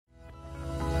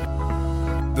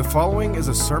The following is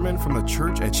a sermon from the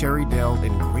church at Cherrydale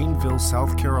in Greenville,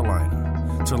 South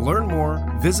Carolina. To learn more,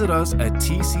 visit us at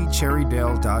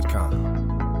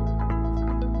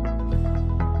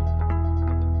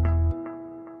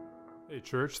tccherrydale.com. Hey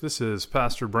church, this is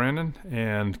Pastor Brandon,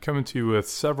 and coming to you with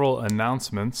several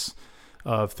announcements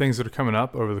of things that are coming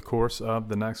up over the course of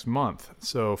the next month.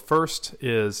 So first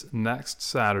is next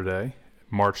Saturday,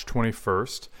 March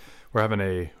 21st. We're having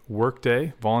a work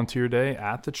day, volunteer day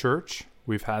at the church.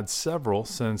 We've had several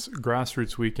since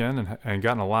Grassroots Weekend and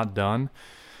gotten a lot done.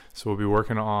 So we'll be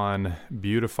working on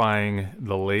beautifying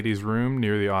the ladies' room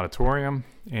near the auditorium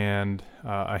and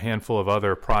a handful of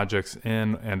other projects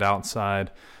in and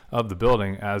outside of the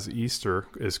building as Easter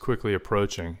is quickly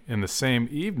approaching. In the same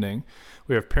evening,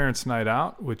 we have Parents' Night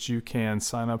Out, which you can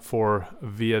sign up for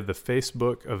via the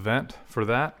Facebook event for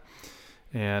that.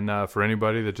 And for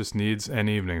anybody that just needs an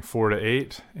evening, 4 to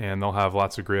 8, and they'll have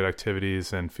lots of great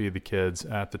activities and feed the kids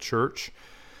at the church.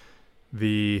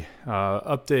 The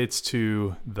updates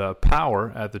to the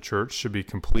power at the church should be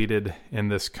completed in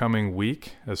this coming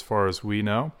week, as far as we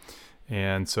know.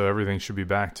 And so everything should be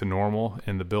back to normal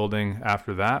in the building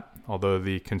after that, although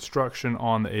the construction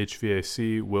on the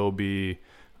HVAC will be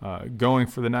going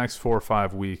for the next 4 or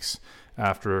 5 weeks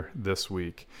after this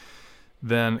week.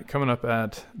 Then coming up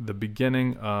at the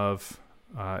beginning of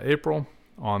April,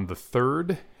 on the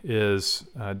 3rd, is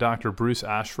Dr. Bruce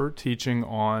Ashford teaching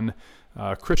on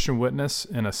Christian witness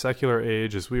in a secular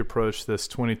age as we approach this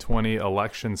 2020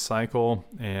 election cycle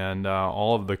and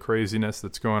all of the craziness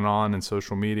that's going on in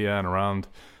social media and around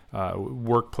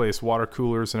workplace water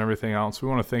coolers and everything else. We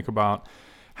want to think about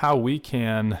how we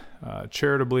can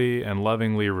charitably and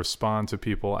lovingly respond to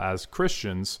people as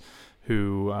Christians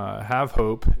who have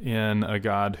hope in a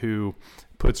God who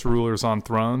puts rulers on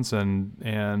thrones and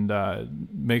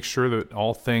makes sure that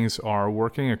all things are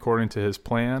working according to his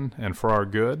plan and for our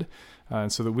good,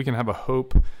 and so that we can have a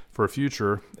hope for a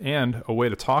future and a way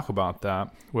to talk about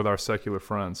that with our secular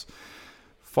friends.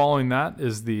 Following that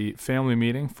is the family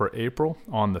meeting for April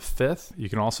on the 5th. You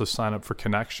can also sign up for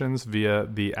connections via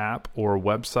the app or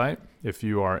website if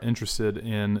you are interested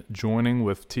in joining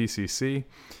with TCC.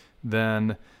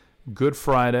 Then Good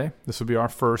Friday. This will be our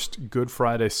first Good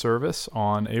Friday service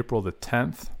on April the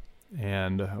 10th,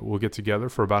 and we'll get together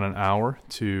for about an hour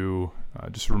to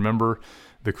just remember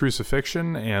the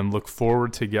crucifixion and look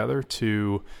forward together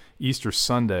to Easter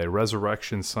Sunday,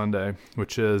 Resurrection Sunday,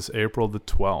 which is April the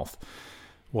 12th.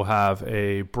 We'll have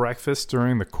a breakfast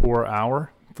during the core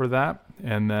hour for that,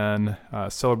 and then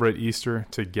celebrate Easter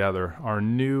together. Our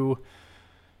new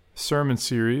sermon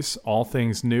series, All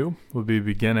Things New, will be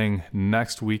beginning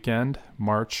next weekend,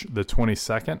 March the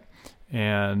 22nd,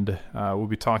 and we'll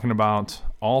be talking about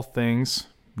all things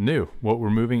new, what we're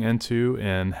moving into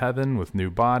in heaven with new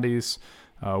bodies,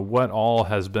 what all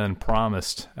has been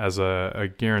promised as a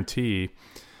guarantee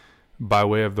by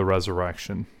way of the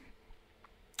resurrection.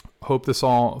 Hope this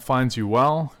all finds you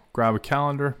well. Grab a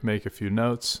calendar, make a few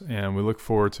notes, and we look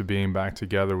forward to being back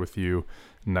together with you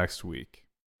next week.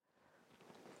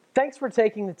 Thanks for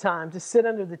taking the time to sit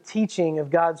under the teaching of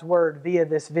God's Word via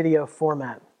this video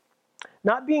format.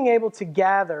 Not being able to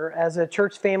gather as a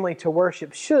church family to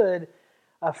worship should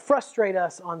frustrate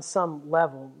us on some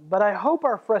level, but I hope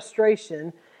our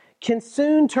frustration can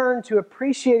soon turn to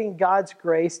appreciating God's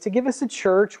grace to give us a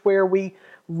church where we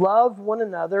love one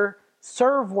another,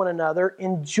 serve one another,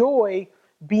 enjoy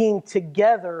being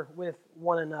together with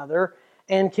one another,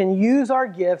 and can use our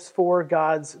gifts for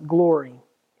God's glory.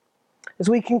 As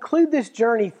we conclude this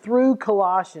journey through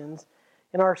Colossians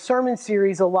in our sermon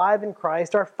series, Alive in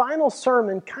Christ, our final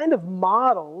sermon kind of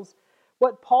models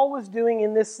what Paul was doing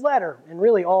in this letter, and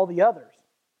really all the others.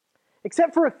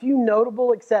 Except for a few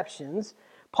notable exceptions,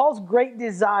 Paul's great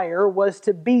desire was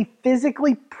to be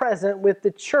physically present with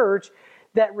the church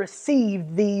that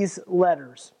received these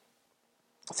letters.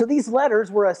 So these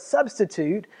letters were a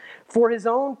substitute for his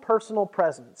own personal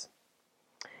presence.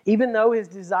 Even though his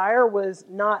desire was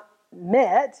not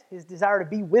met, his desire to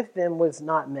be with them was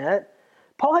not met,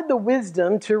 Paul had the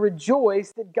wisdom to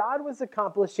rejoice that God was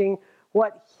accomplishing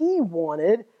what he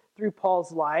wanted through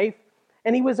Paul's life,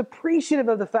 and he was appreciative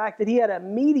of the fact that he had a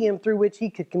medium through which he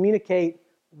could communicate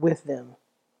with them.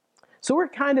 So we're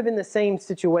kind of in the same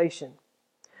situation.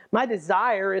 My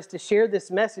desire is to share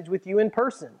this message with you in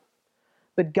person,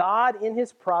 but God in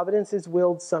his providence has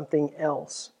willed something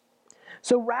else.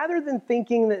 So rather than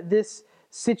thinking that this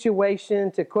situation,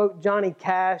 to quote Johnny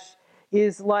Cash,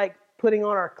 is like putting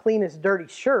on our cleanest dirty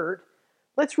shirt,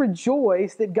 let's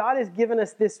rejoice that God has given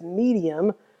us this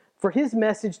medium for his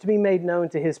message to be made known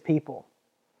to his people.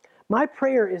 My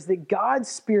prayer is that God's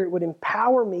Spirit would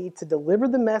empower me to deliver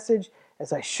the message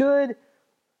as I should.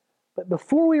 But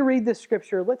before we read this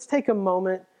scripture, let's take a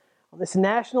moment on this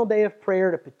National Day of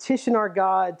Prayer to petition our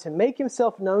God to make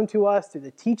himself known to us through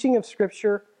the teaching of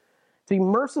Scripture, to be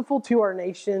merciful to our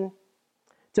nation,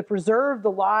 to preserve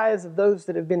the lives of those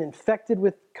that have been infected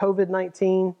with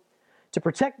COVID-19, to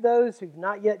protect those who've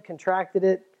not yet contracted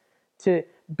it, to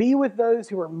be with those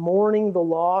who are mourning the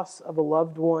loss of a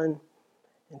loved one,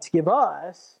 and to give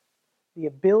us the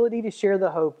ability to share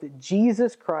the hope that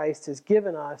Jesus Christ has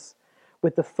given us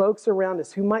with the folks around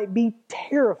us who might be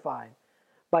terrified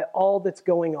by all that's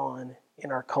going on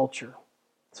in our culture.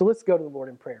 So let's go to the Lord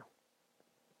in prayer.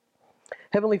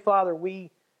 Heavenly Father,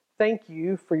 we thank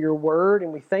you for your word,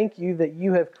 and we thank you that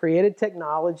you have created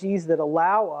technologies that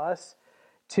allow us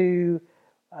to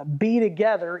be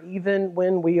together even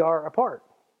when we are apart.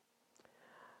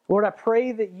 Lord, I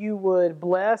pray that you would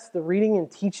bless the reading and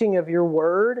teaching of your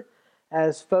word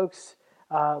as folks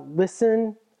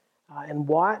listen and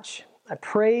watch. I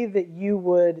pray that you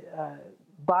would,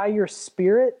 by your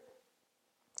Spirit,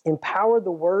 empower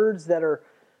the words that are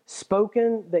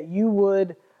spoken, that you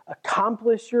would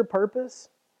accomplish your purpose,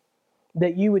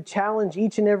 that you would challenge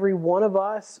each and every one of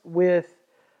us with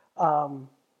the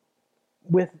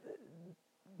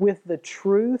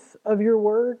truth of your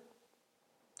word.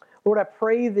 Lord, I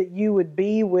pray that you would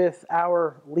be with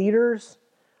our leaders,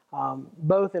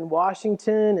 both in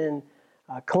Washington and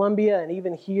Columbia and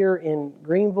even here in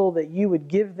Greenville, that you would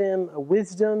give them a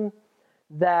wisdom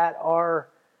that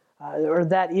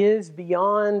is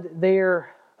beyond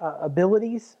their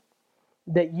abilities,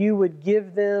 that you would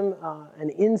give them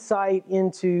an insight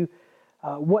into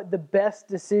what the best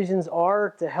decisions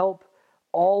are to help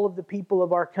all of the people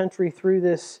of our country through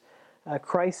this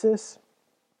crisis.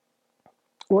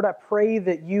 Lord, I pray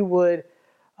that you would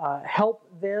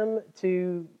help them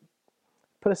to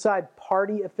put aside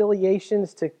party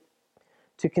affiliations,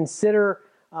 to consider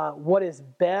what is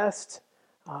best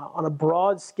on a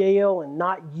broad scale and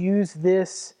not use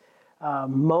this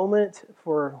moment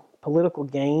for political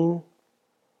gain.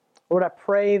 Lord, I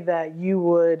pray that you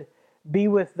would be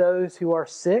with those who are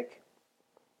sick,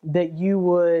 that you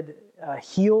would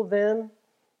heal them,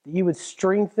 that you would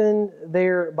strengthen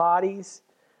their bodies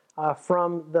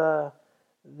from the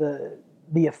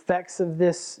effects of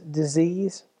this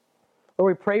disease.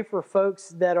 Lord, we pray for folks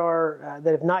that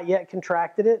have not yet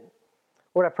contracted it.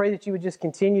 Lord, I pray that you would just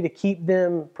continue to keep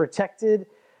them protected,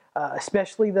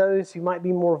 especially those who might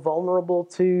be more vulnerable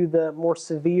to the more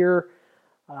severe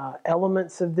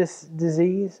elements of this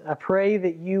disease. I pray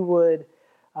that you would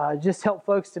just help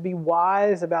folks to be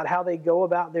wise about how they go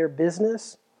about their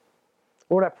business.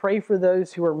 Lord, I pray for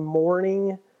those who are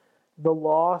mourning the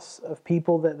loss of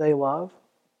people that they love.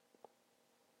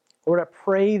 Lord, I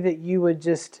pray that you would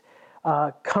just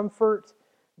comfort,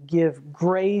 give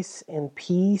grace and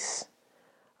peace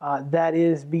that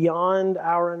is beyond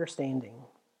our understanding.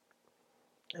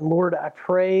 And Lord, I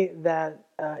pray that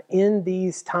in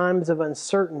these times of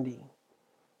uncertainty,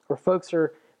 where folks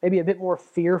are maybe a bit more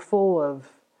fearful of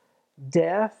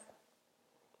death,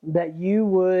 that you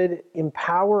would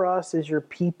empower us as your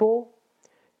people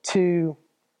to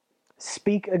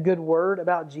speak a good word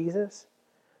about Jesus,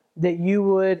 that you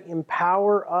would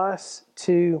empower us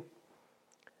to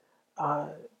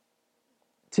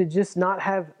just not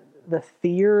have the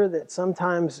fear that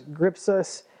sometimes grips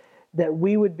us, that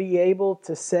we would be able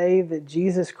to say that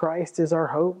Jesus Christ is our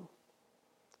hope,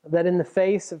 that in the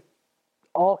face of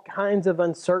all kinds of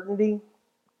uncertainty,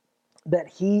 that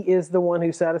He is the one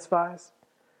who satisfies.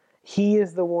 He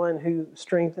is the one who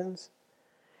strengthens.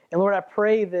 And Lord, I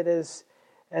pray that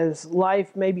as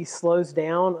life maybe slows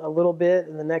down a little bit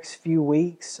in the next few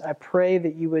weeks, I pray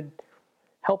that you would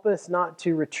help us not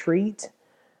to retreat,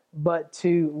 but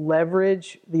to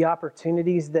leverage the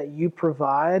opportunities that you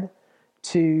provide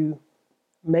to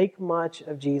make much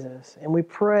of Jesus. And we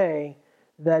pray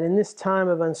that in this time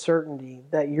of uncertainty,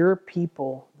 that your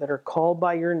people that are called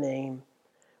by your name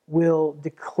will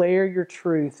declare your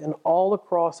truth, and all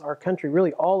across our country,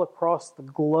 really all across the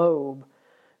globe,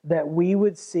 that we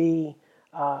would see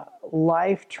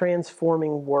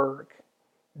life-transforming work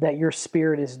that your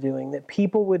Spirit is doing, that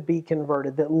people would be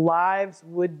converted, that lives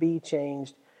would be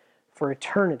changed for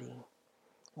eternity.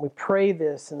 We pray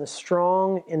this in the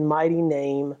strong and mighty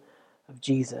name of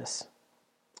Jesus.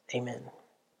 Amen.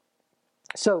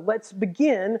 So let's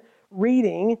begin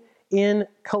reading in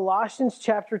Colossians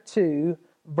chapter 4,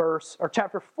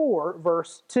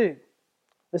 verse 2.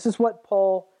 This is what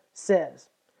Paul says.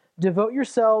 Devote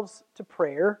yourselves to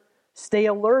prayer. Stay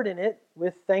alert in it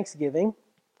with thanksgiving.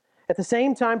 At the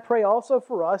same time, pray also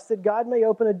for us that God may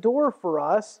open a door for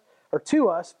us or to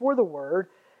us for the word,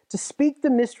 to speak the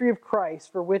mystery of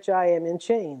Christ for which I am in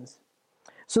chains,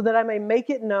 so that I may make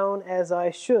it known as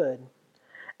I should.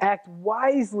 Act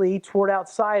wisely toward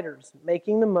outsiders,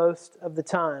 making the most of the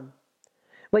time.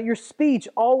 Let your speech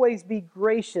always be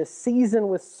gracious, seasoned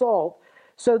with salt,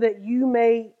 so that you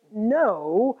may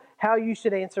know how you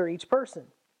should answer each person.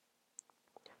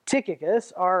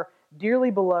 Tychicus, our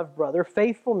dearly beloved brother,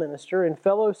 faithful minister, and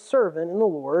fellow servant in the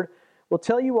Lord, will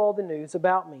tell you all the news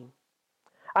about me.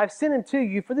 I've sent him to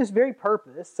you for this very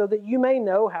purpose, so that you may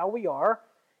know how we are,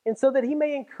 and so that he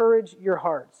may encourage your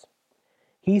hearts.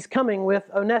 He's coming with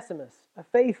Onesimus, a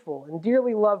faithful and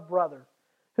dearly loved brother,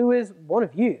 who is one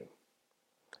of you.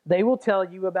 They will tell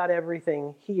you about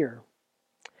everything here.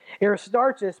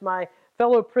 Aristarchus, my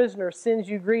fellow prisoner, sends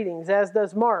you greetings, as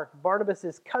does Mark,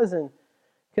 Barnabas' cousin,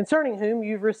 concerning whom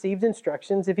you've received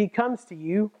instructions. If he comes to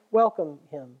you, welcome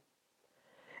him.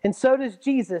 And so does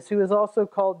Jesus, who is also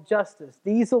called Justus.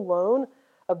 These alone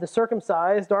of the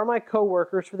circumcised are my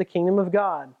co-workers for the kingdom of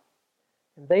God,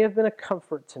 and they have been a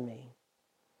comfort to me.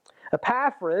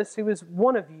 Epaphras, who is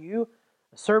one of you,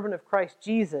 a servant of Christ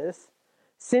Jesus,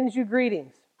 sends you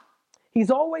greetings.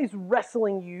 He's always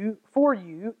wrestling for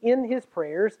you in his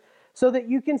prayers, so that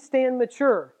you can stand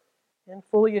mature and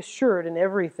fully assured in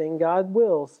everything God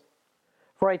wills.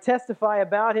 For I testify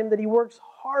about him that he works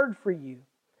hard for you,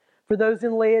 for those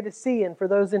in Laodicea and for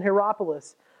those in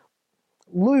Hierapolis.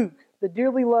 Luke, the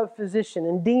dearly loved physician,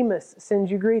 and Demas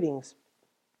sends you greetings.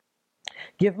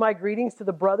 Give my greetings to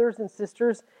the brothers and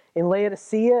sisters in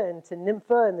Laodicea and to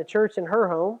Nympha and the church in her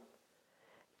home.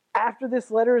 After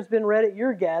this letter has been read at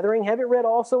your gathering, have it read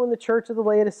also in the church of the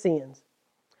Laodiceans.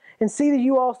 And see that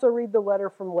you also read the letter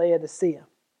from Laodicea.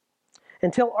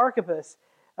 And tell Archippus,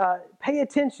 pay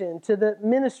attention to the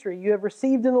ministry you have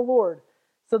received in the Lord,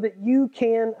 so that you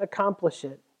can accomplish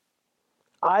it.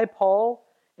 I, Paul,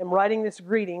 am writing this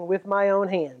greeting with my own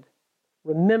hand.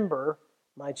 Remember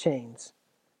my chains.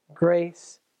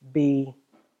 Grace be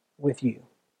with you.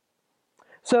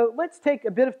 So let's take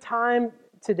a bit of time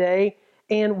today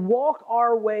and walk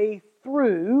our way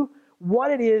through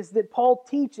what it is that Paul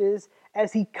teaches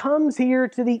as he comes here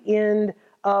to the end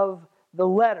of the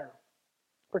letter.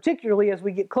 Particularly as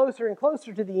we get closer and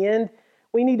closer to the end,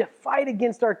 we need to fight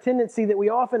against our tendency that we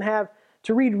often have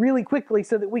to read really quickly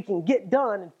so that we can get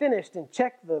done and finished and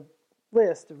check the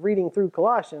list of reading through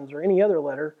Colossians or any other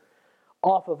letter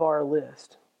off of our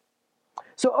list.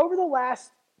 So over the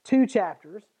last 2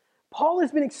 chapters, Paul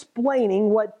has been explaining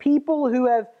what people who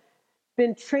have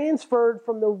been transferred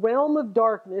from the realm of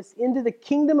darkness into the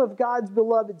kingdom of God's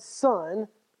beloved Son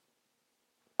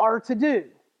are to do,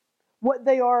 what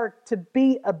they are to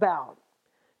be about.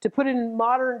 To put it in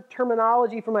modern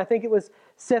terminology from, I think it was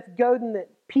Seth Godin, that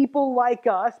people like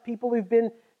us, people who've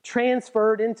been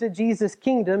transferred into Jesus'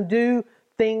 kingdom, do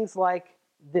things like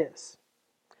this.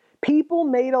 People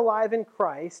made alive in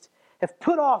Christ have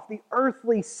put off the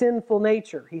earthly sinful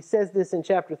nature. He says this in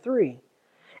chapter 3.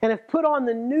 And have put on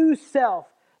the new self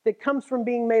that comes from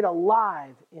being made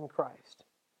alive in Christ.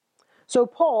 So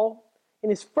Paul,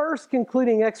 in his first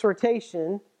concluding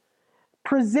exhortation,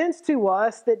 presents to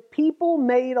us that people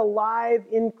made alive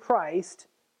in Christ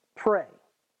pray.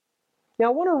 Now I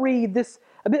want to read this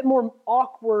a bit more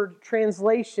awkward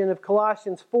translation of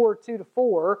Colossians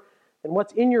 4:2-4 than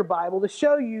what's in your Bible to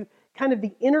show you kind of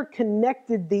the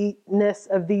interconnectedness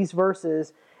of these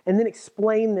verses and then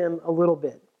explain them a little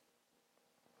bit.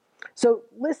 So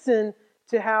listen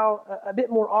to how a bit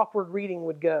more awkward reading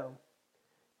would go.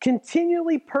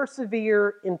 Continually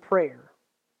persevere in prayer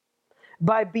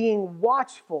by being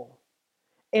watchful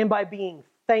and by being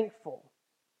thankful.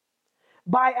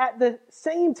 By at the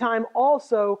same time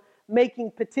also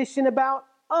making petition about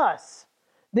us,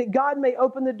 that God may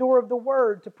open the door of the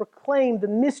word to proclaim the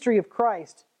mystery of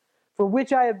Christ, for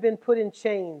which I have been put in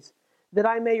chains, that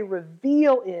I may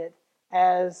reveal it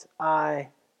as I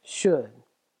should.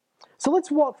 So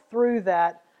let's walk through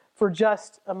that for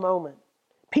just a moment.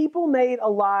 People made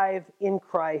alive in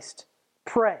Christ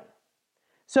pray.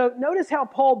 So notice how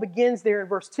Paul begins there in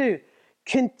verse 2.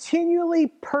 Continually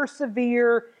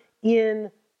persevere in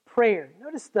prayer.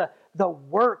 Notice the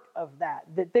work of that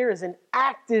there is an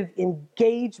active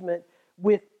engagement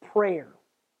with prayer.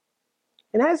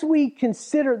 And as we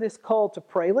consider this call to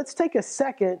pray, let's take a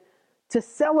second to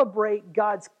celebrate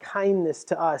God's kindness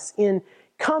to us in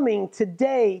coming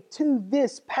today to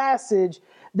this passage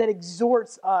that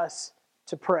exhorts us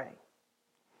to pray.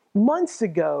 Months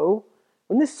ago,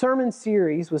 when this sermon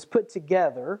series was put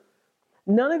together,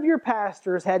 none of your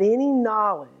pastors had any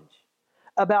knowledge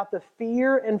about the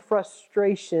fear and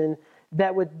frustration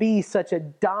that would be such a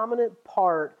dominant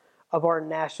part of our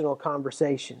national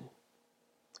conversation.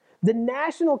 The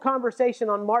national conversation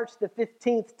on March the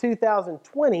 15th,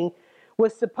 2020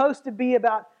 was supposed to be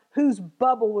about whose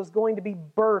bubble was going to be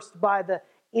burst by the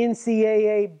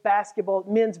NCAA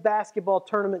men's basketball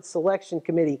tournament selection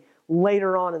committee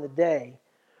later on in the day,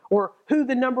 or who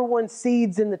the number one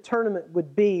seeds in the tournament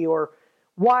would be, or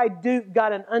why Duke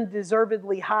got an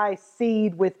undeservedly high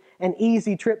seed with an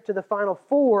easy trip to the Final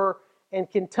Four and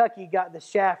Kentucky got the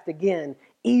shaft again,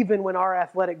 even when our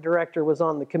athletic director was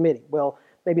on the committee. Well,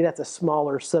 maybe that's a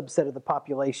smaller subset of the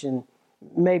population,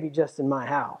 maybe just in my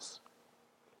house.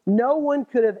 No one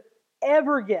could have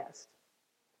ever guessed,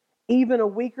 even a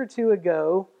week or two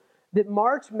ago, that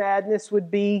March Madness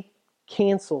would be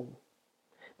canceled,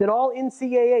 that all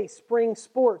NCAA spring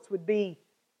sports would be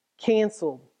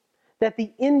canceled, that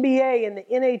the NBA and the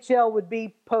NHL would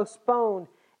be postponed,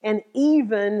 and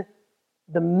even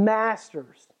the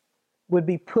Masters would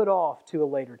be put off to a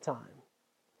later time.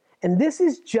 And this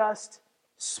is just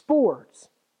sports.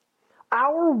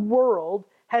 Our world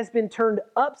has been turned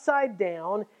upside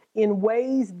down in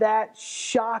ways that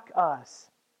shock us.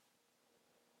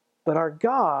 But our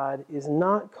God is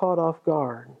not caught off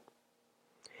guard.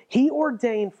 He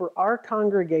ordained for our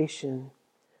congregation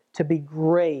to be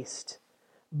graced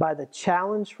by the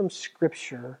challenge from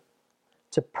Scripture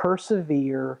to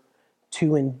persevere,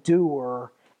 to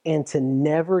endure, and to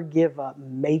never give up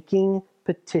making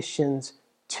petitions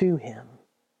to Him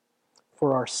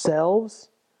for ourselves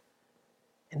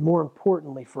and, more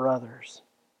importantly, for others.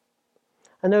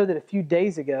 I know that a few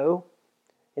days ago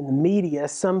in the media,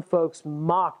 some folks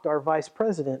mocked our vice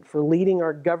president for leading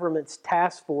our government's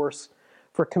task force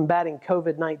for combating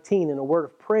COVID-19 in a word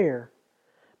of prayer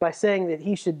by saying that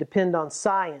he should depend on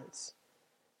science.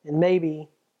 And maybe,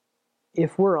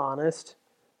 if we're honest,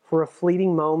 for a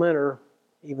fleeting moment or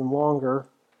even longer,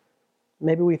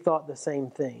 maybe we thought the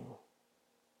same thing.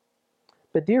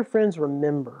 But dear friends,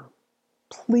 remember,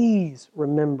 please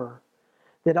remember,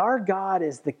 that our God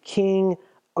is the King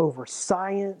over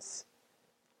science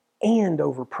and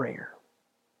over prayer.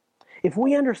 If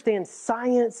we understand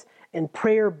science and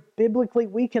prayer biblically,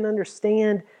 we can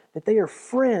understand that they are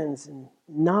friends and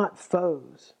not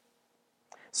foes.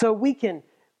 So we can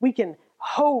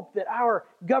hope that our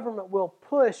government will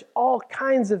push all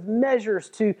kinds of measures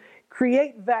to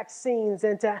create vaccines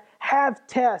and to have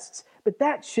tests, but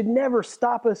that should never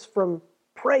stop us from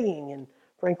praying, and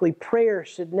frankly, prayer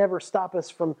should never stop us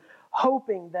from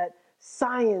hoping that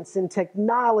science and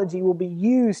technology will be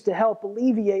used to help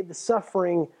alleviate the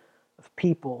suffering of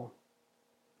people.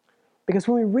 Because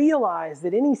when we realize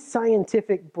that any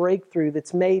scientific breakthrough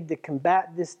that's made to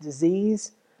combat this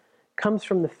disease comes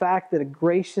from the fact that a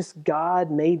gracious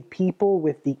God made people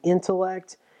with the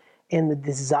intellect and the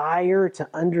desire to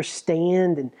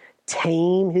understand and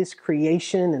tame His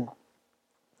creation, and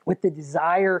with the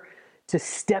desire to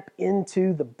step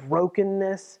into the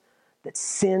brokenness that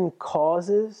sin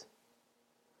causes,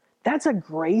 that's a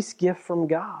grace gift from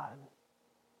God.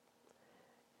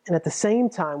 And at the same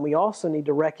time, we also need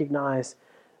to recognize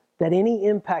that any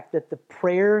impact that the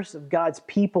prayers of God's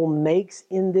people makes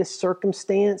in this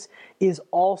circumstance is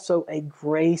also a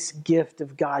grace gift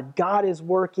of God. God is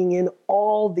working in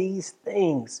all these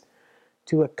things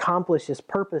to accomplish His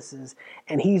purposes.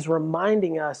 And He's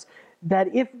reminding us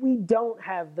that if we don't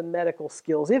have the medical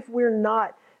skills, if we're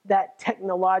not that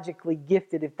technologically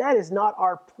gifted, if that is not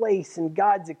our place in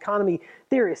God's economy,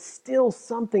 there is still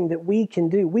something that we can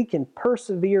do. We can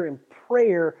persevere in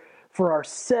prayer for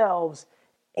ourselves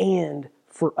and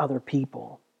for other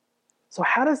people. So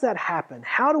how does that happen?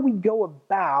 How do we go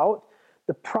about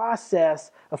the process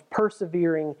of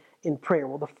persevering in prayer?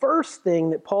 Well, the first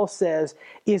thing that Paul says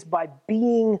is by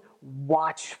being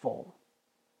watchful.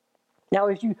 Now,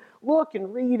 as you look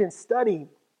and read and study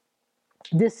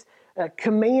this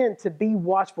command to be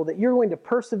watchful, that you're going to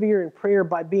persevere in prayer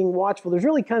by being watchful, there's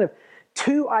really kind of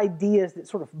two ideas that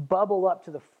sort of bubble up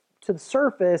to the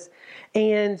surface.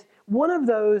 And one of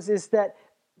those is that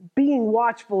being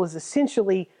watchful is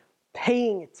essentially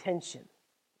paying attention.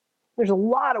 There's a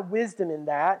lot of wisdom in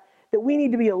that we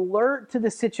need to be alert to the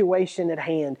situation at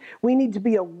hand. We need to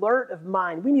be alert of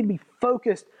mind. We need to be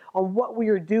focused on what we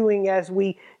are doing as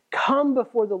we come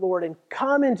before the Lord and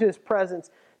come into His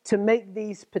presence to make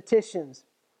these petitions.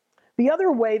 The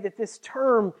other way that this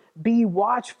term, be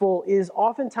watchful, is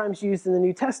oftentimes used in the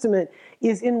New Testament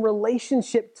is in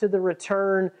relationship to the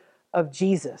return of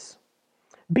Jesus.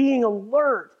 Being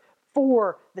alert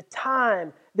for the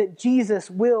time that Jesus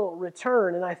will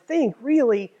return. And I think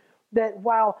really that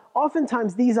while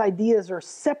oftentimes these ideas are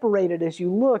separated as you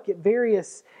look at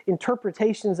various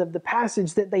interpretations of the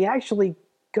passage, that they actually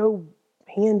go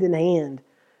hand in hand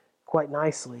quite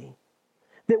nicely.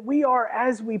 That we are,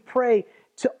 as we pray,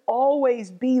 to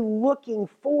always be looking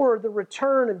for the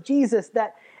return of Jesus,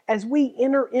 that as we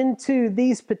enter into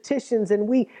these petitions and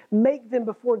we make them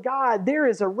before God, there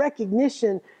is a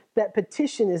recognition that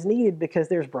petition is needed because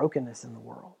there's brokenness in the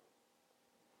world.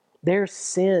 There's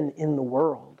sin in the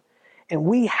world. And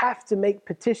we have to make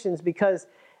petitions because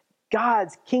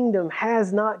God's kingdom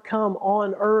has not come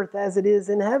on earth as it is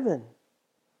in heaven.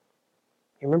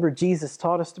 You remember, Jesus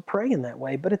taught us to pray in that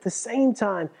way. But at the same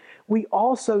time, we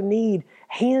also need,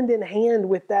 hand in hand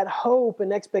with that hope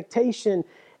and expectation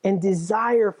and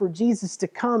desire for Jesus to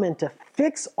come and to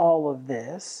fix all of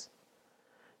this,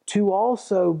 to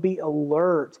also be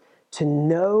alert to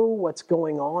know what's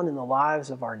going on in the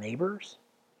lives of our neighbors,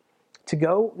 to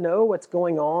go know what's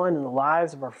going on in the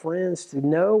lives of our friends, to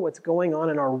know what's going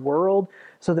on in our world,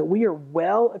 so that we are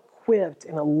well equipped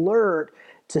and alert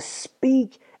to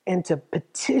speak and to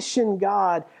petition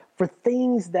God for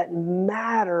things that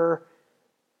matter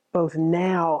both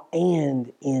now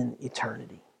and in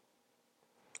eternity.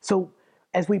 So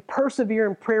as we persevere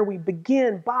in prayer, we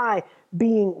begin by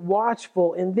being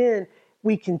watchful, and then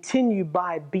we continue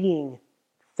by being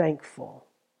thankful.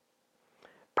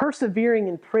 Persevering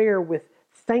in prayer with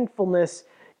thankfulness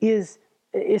is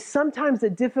sometimes a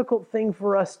difficult thing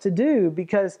for us to do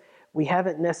because we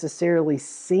haven't necessarily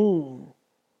seen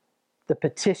the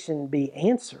petition be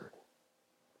answered.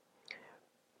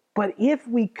 But if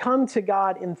we come to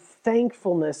God in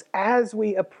thankfulness as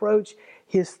we approach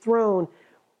His throne,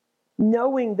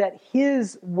 knowing that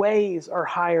His ways are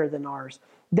higher than ours,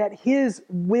 that His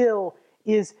will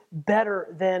is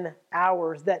better than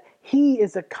ours, that He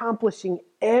is accomplishing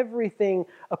everything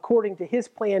according to His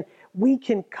plan, we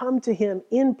can come to Him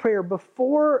in prayer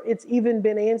before it's even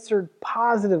been answered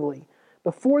positively,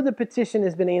 before the petition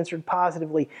has been answered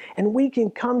positively. And we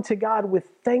can come to God with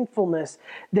thankfulness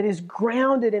that is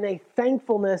grounded in a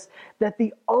thankfulness that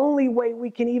the only way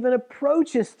we can even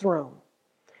approach His throne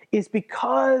is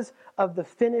because of the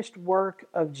finished work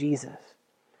of Jesus.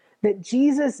 That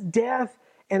Jesus' death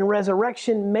and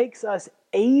resurrection makes us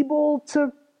able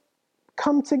to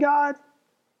come to God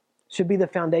should be the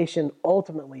foundation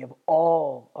ultimately of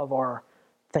all of our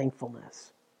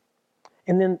thankfulness.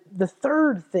 And then the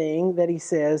third thing that he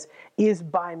says is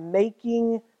by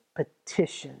making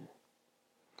petition.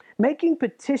 Making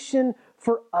petition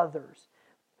for others.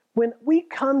 When we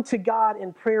come to God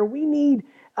in prayer, we need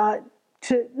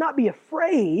to not be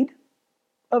afraid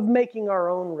of making our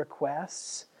own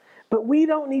requests, but we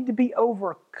don't need to be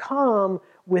overcome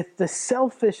with the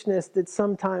selfishness that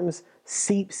sometimes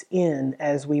seeps in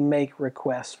as we make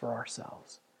requests for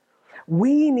ourselves.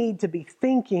 We need to be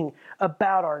thinking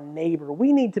about our neighbor.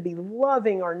 We need to be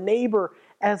loving our neighbor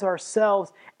as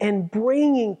ourselves and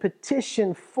bringing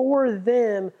petition for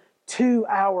them to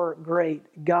our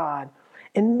great God.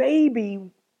 And maybe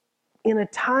in a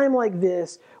time like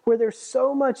this, where there's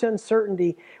so much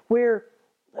uncertainty, where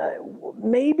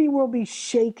maybe we'll be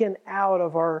shaken out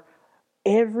of our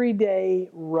everyday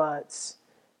ruts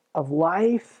of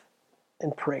life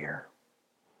and prayer.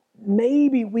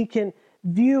 Maybe we can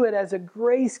view it as a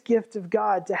grace gift of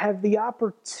God to have the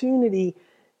opportunity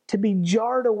to be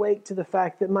jarred awake to the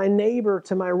fact that my neighbor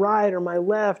to my right or my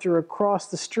left or across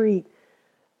the street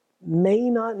may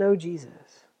not know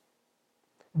Jesus.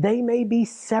 They may be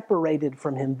separated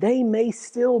from Him. They may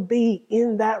still be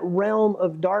in that realm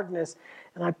of darkness.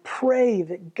 And I pray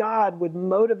that God would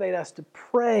motivate us to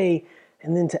pray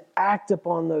and then to act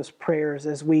upon those prayers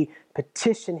as we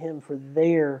petition Him for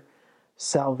their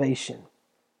salvation.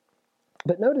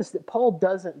 But notice that Paul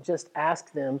doesn't just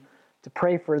ask them to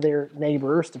pray for their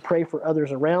neighbors, to pray for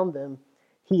others around them.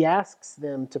 He asks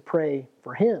them to pray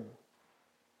for him.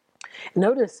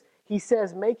 Notice he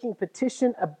says, making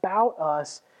petition about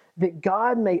us that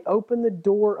God may open the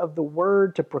door of the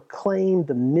word to proclaim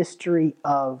the mystery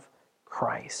of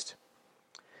Christ.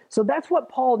 So that's what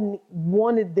Paul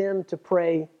wanted them to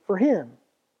pray for him.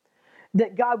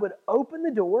 That God would open the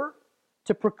door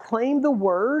to proclaim the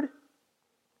word,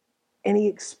 and he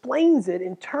explains it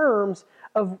in terms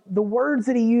of the words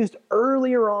that he used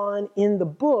earlier on in the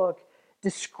book,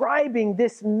 describing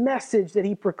this message that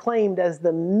he proclaimed as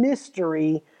the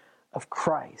mystery of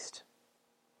Christ.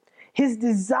 His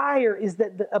desire is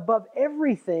that above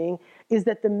everything is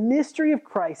that the mystery of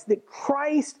Christ, that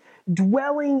Christ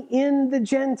dwelling in the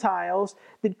Gentiles,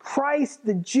 that Christ,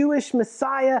 the Jewish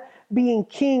Messiah, being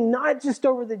king, not just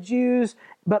over the Jews,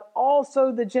 but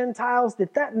also the Gentiles,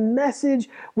 that message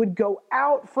would go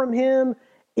out from him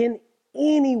in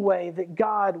any way that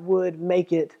God would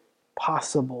make it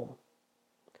possible.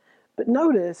 But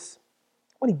notice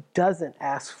what he doesn't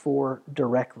ask for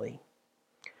directly.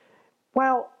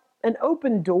 While an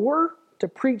open door to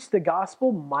preach the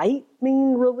gospel might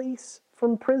mean release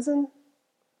from prison.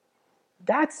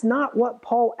 That's not what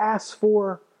Paul asks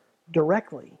for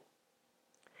directly.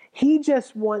 He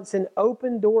just wants an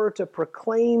open door to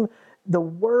proclaim the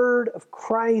word of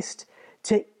Christ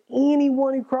to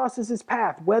anyone who crosses his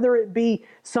path, whether it be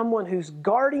someone who's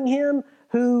guarding him,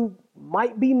 who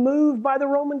might be moved by the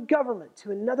Roman government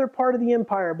to another part of the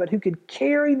empire, but who could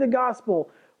carry the gospel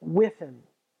with him.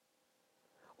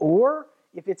 Or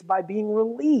if it's by being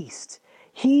released,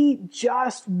 he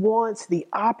just wants the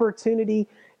opportunity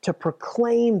to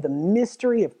proclaim the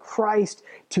mystery of Christ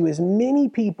to as many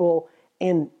people,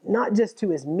 and not just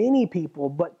to as many people,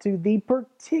 but to the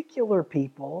particular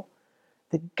people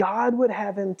that God would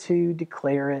have him to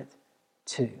declare it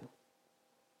to.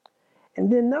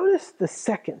 And then notice the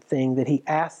second thing that he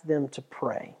asked them to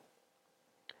pray.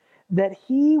 That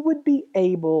he would be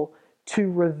able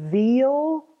to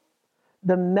reveal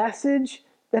the message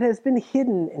that has been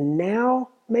hidden and now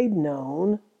made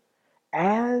known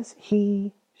as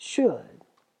he should.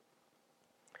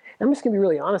 And I'm just going to be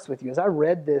really honest with you. As I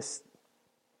read this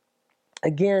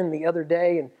again the other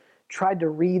day and tried to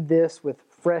read this with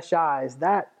fresh eyes,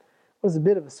 that was a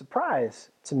bit of a surprise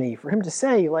to me for him to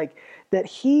say, like, that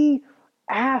he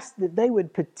asked that they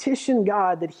would petition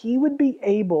God that he would be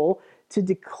able to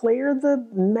declare the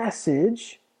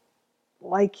message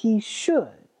like he should.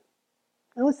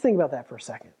 Now let's think about that for a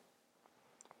second.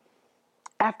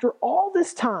 After all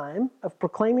this time of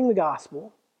proclaiming the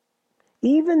gospel,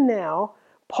 even now,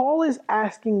 Paul is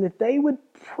asking that they would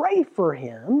pray for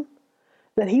him,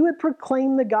 that he would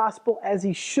proclaim the gospel as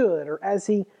he should or as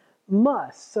he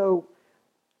must. So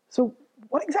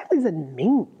what exactly does it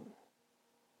mean?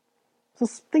 So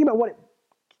let's think about what it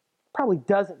probably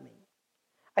doesn't mean.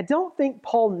 I don't think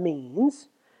Paul means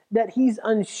that he's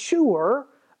unsure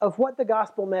of what the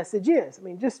gospel message is. I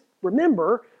mean, just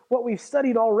remember what we've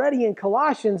studied already in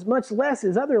Colossians, much less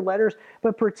his other letters,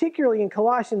 but particularly in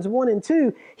Colossians 1 and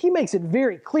 2, he makes it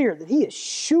very clear that he is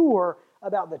sure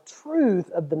about the truth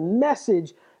of the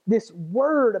message, this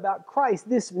word about Christ,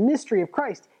 this mystery of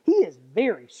Christ. He is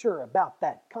very sure about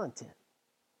that content.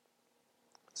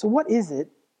 So what is it,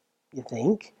 you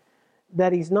think,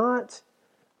 that he's not,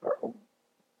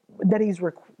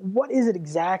 what is it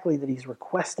exactly that he's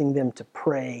requesting them to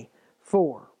pray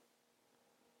for?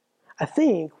 I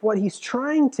think what he's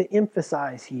trying to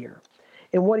emphasize here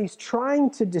and what he's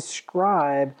trying to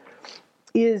describe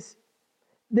is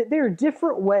that there are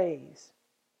different ways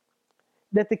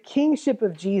that the kingship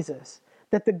of Jesus,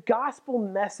 that the gospel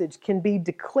message can be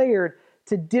declared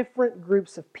to different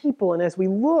groups of people. And as we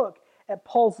look at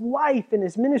Paul's life and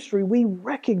his ministry, we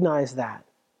recognize that.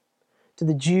 To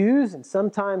the Jews, and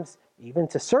sometimes even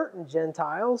to certain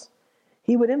Gentiles,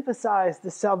 he would emphasize the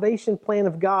salvation plan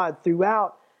of God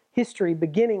throughout history,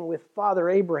 beginning with Father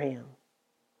Abraham.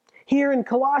 Here in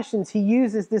Colossians, he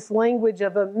uses this language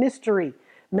of a mystery,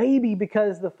 maybe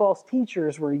because the false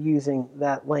teachers were using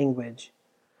that language,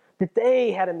 that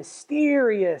they had a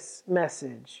mysterious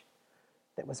message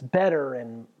that was better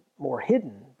and more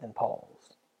hidden than Paul's.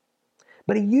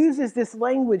 But he uses this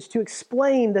language to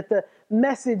explain that the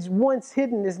message once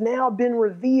hidden has now been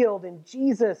revealed in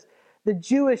Jesus, the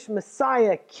Jewish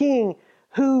Messiah, King,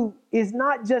 who is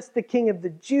not just the King of the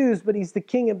Jews, but he's the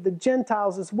King of the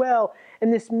Gentiles as well.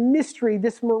 And this mystery,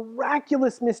 this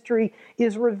miraculous mystery,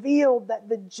 is revealed that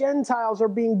the Gentiles are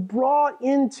being brought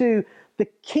into the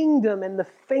kingdom and the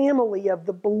family of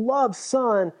the beloved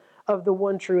Son of the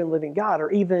one true and living God, or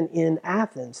even in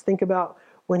Athens. Think about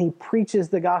when he preaches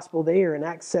the gospel there in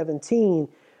Acts 17,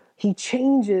 he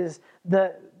changes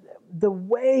the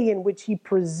way in which he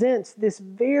presents this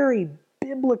very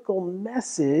biblical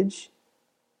message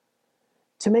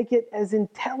to make it as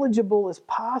intelligible as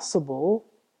possible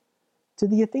to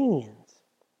the Athenians.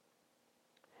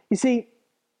 You see,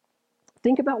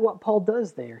 think about what Paul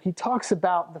does there. He talks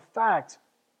about the fact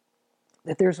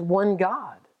that there's one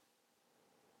God.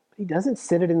 He doesn't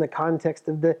sit it in the context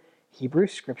of the Hebrew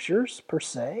scriptures per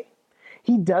se.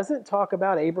 He doesn't talk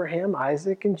about Abraham,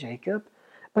 Isaac, and Jacob,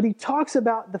 but he talks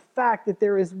about the fact that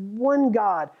there is one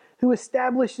God who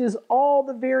establishes all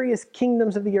the various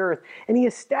kingdoms of the earth, and he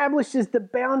establishes the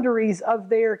boundaries of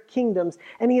their kingdoms,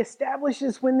 and he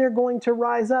establishes when they're going to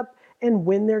rise up and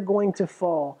when they're going to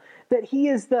fall, that he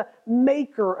is the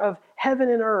maker of heaven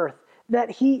and earth, that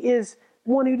he is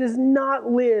one who does not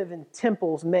live in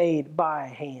temples made by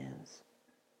hands,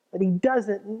 that he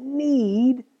doesn't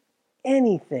need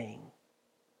anything,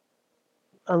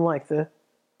 unlike the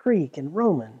Greek and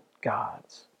Roman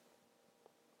gods.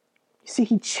 You see,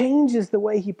 he changes the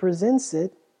way he presents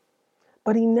it,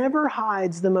 but he never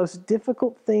hides the most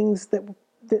difficult things that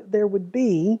that there would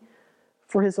be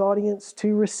for his audience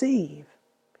to receive.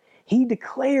 He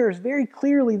declares very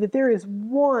clearly that there is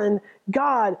one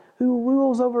God who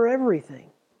rules over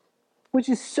everything, which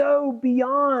is so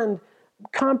beyond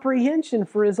comprehension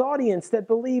for his audience that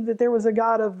believed that there was a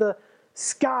God of the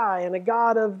sky and a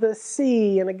God of the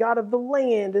sea and a God of the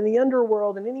land and the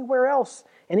underworld and anywhere else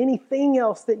and anything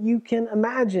else that you can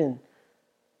imagine.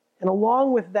 And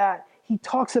along with that, he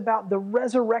talks about the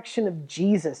resurrection of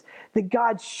Jesus, that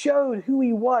God showed who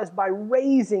he was by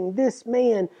raising this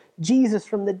man, Jesus,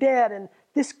 from the dead. And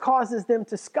this causes them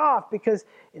to scoff because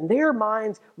in their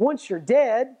minds, once you're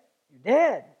dead, you're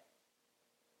dead.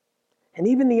 And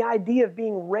even the idea of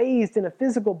being raised in a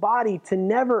physical body to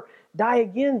never die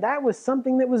again, that was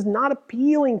something that was not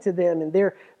appealing to them in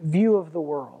their view of the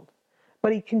world.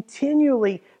 But he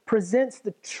continually presents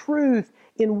the truth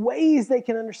in ways they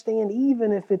can understand,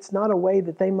 even if it's not a way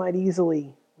that they might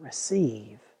easily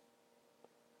receive.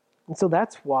 And so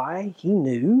that's why he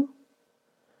knew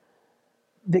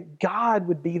that God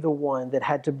would be the one that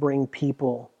had to bring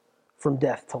people from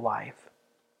death to life.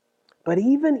 But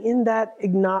even in that,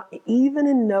 even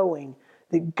in knowing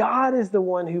that God is the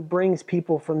one who brings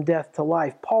people from death to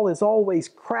life, Paul is always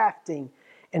crafting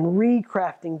and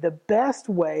recrafting the best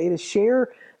way to share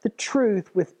the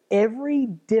truth with every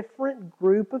different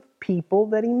group of people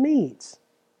that he meets.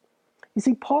 You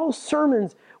see, Paul's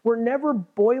sermons were never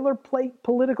boilerplate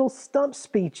political stump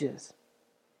speeches.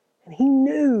 And he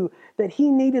knew that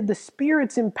he needed the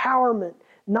Spirit's empowerment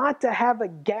not to have a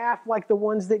gaffe like the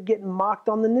ones that get mocked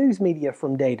on the news media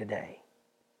from day to day.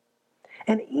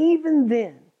 And even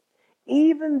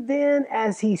then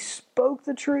as he spoke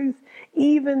the truth,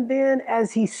 even then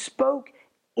as he spoke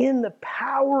in the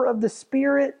power of the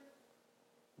Spirit,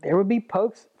 there would be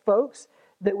folks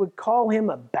that would call him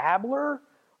a babbler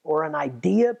or an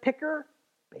idea picker,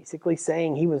 basically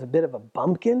saying he was a bit of a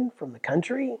bumpkin from the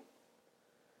country.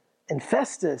 And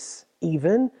Festus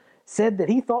even said that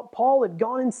he thought Paul had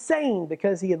gone insane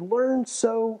because he had learned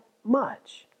so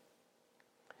much.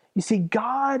 You see,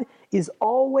 God is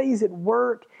always at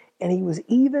work, and he was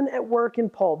even at work in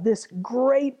Paul, this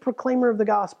great proclaimer of the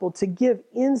gospel, to give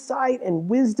insight and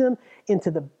wisdom into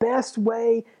the best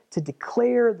way to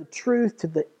declare the truth to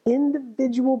the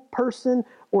individual person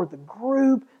or the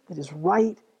group that is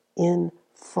right in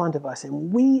front of us.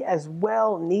 And we as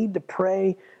well need to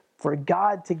pray for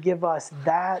God to give us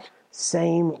that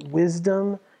same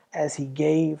wisdom as he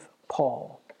gave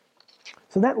Paul.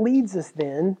 So that leads us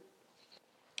then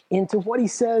into what he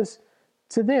says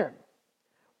to them.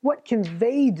 What can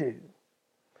they do?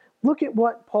 Look at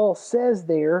what Paul says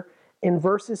there in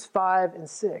verses 5 and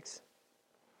 6.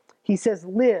 He says,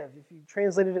 live. If you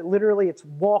translated it literally, it's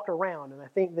walk around. And I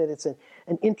think that it's an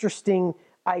interesting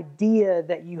idea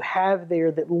that you have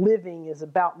there, that living is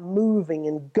about moving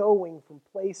and going from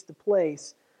place to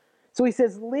place. So he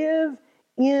says, live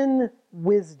in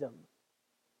wisdom.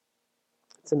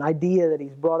 It's an idea that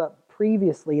he's brought up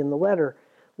previously in the letter.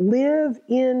 Live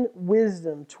in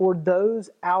wisdom toward those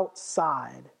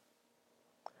outside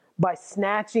by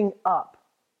snatching up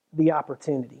the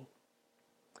opportunity.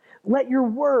 Let your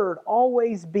word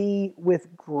always be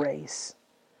with grace,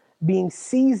 being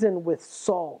seasoned with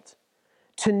salt,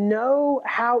 to know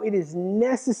how it is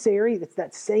necessary. It's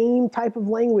that same type of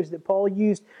language that Paul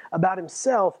used about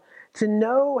himself, to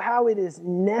know how it is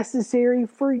necessary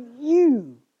for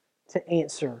you to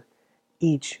answer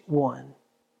each one.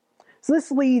 So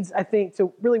this leads, I think,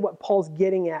 to really what Paul's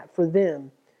getting at for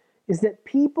them, is that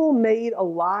people made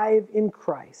alive in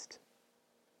Christ.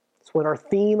 That's what our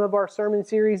theme of our sermon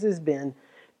series has been.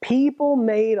 People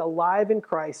made alive in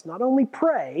Christ not only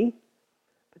pray,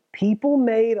 but people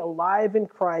made alive in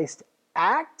Christ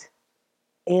act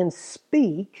and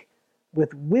speak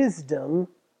with wisdom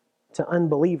to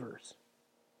unbelievers.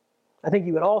 I think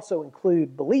he would also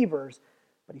include believers,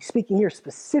 but he's speaking here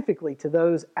specifically to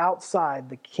those outside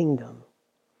the kingdom.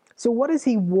 So what is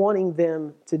he wanting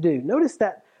them to do? Notice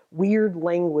that weird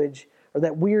language or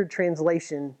that weird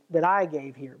translation that I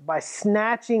gave here, by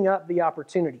snatching up the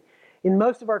opportunity. In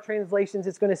most of our translations,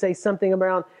 it's going to say something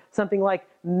like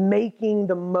making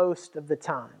the most of the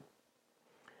time.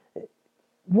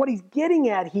 What he's getting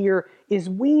at here is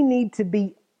we need to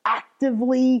be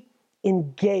actively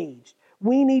engaged.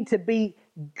 We need to be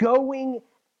going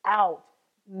out,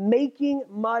 making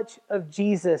much of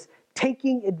Jesus,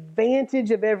 taking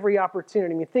advantage of every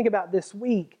opportunity. I mean, think about this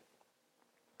week,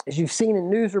 as you've seen in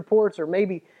news reports or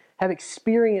maybe have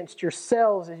experienced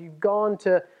yourselves as you've gone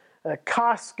to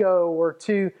Costco or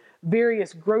to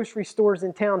various grocery stores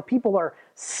in town. People are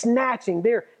snatching,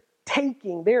 they're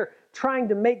taking, they're trying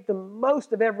to make the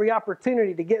most of every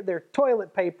opportunity to get their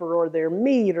toilet paper or their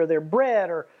meat or their bread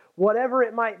or whatever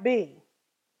it might be.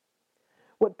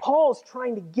 What Paul's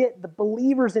trying to get the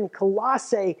believers in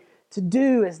Colossae to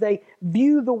do as they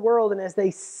view the world and as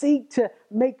they seek to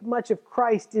make much of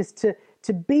Christ is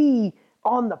to be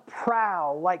on the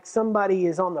prowl, like somebody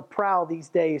is on the prowl these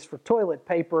days for toilet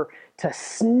paper, to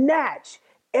snatch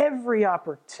every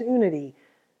opportunity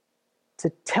to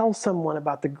tell someone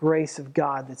about the grace of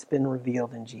God that's been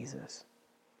revealed in Jesus.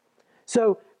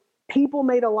 So, people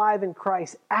made alive in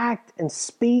Christ act and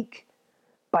speak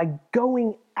by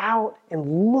going out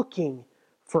and looking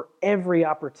for every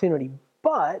opportunity.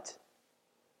 But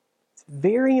it's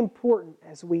very important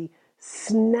as we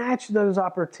snatch those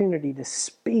opportunities to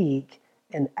speak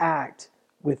and act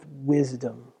with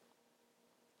wisdom.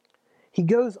 He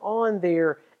goes on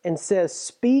there and says,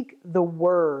 speak the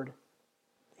word.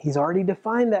 He's already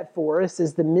defined that for us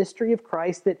as the mystery of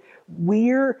Christ, that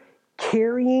we're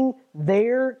carrying,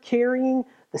 they're carrying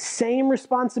the same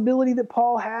responsibility that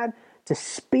Paul had to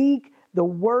speak the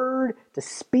word, to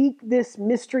speak this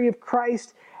mystery of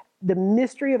Christ, the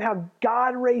mystery of how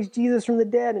God raised Jesus from the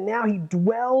dead, and now he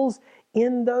dwells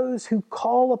in those who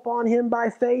call upon him by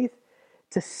faith,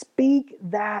 to speak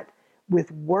that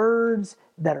with words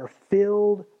that are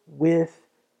filled with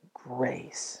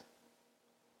grace.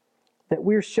 That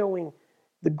we're showing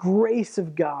the grace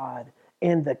of God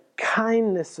and the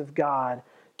kindness of God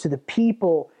to the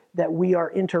people that we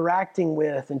are interacting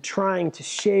with and trying to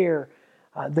share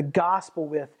the gospel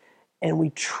with. And we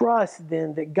trust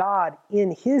then that God,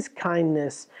 in his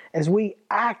kindness, as we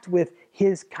act with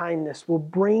his kindness, will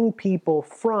bring people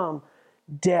from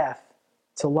death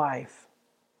to life.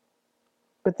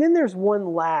 But then there's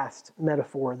one last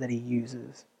metaphor that he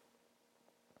uses.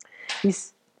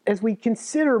 As we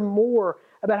consider more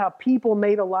about how people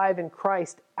made alive in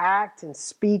Christ act and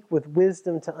speak with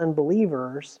wisdom to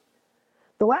unbelievers,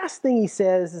 the last thing he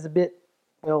says is a bit,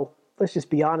 well, let's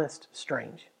just be honest,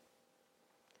 strange.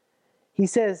 He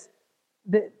says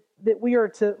that we are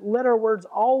to let our words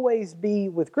always be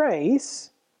with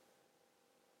grace,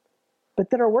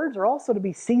 but that our words are also to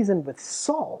be seasoned with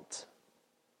salt.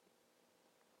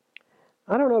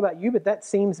 I don't know about you, but that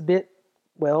seems a bit,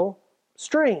 well,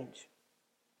 strange.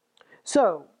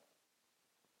 So,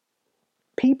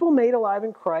 people made alive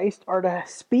in Christ are to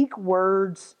speak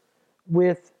words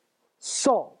with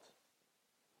salt.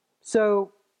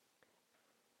 So,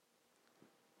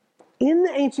 in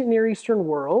the ancient Near Eastern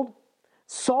world,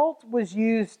 salt was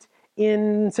used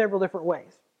in several different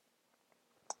ways.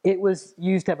 It was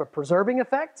used to have a preserving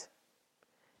effect.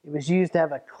 It was used to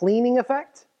have a cleaning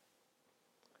effect.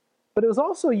 But it was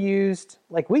also used,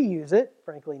 like we use it,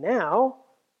 frankly now,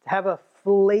 to have a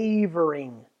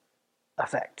flavoring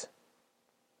effect.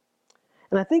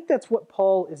 And I think that's what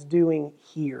Paul is doing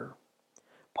here.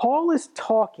 Paul is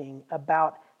talking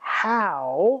about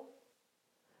how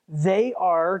they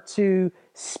are to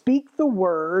speak the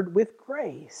word with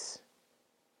grace.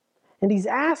 And he's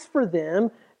asked for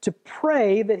them to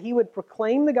pray that he would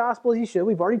proclaim the gospel as he should.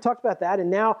 We've already talked about that. And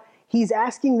now he's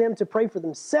asking them to pray for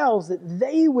themselves that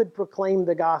they would proclaim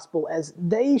the gospel as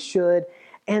they should,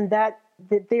 and that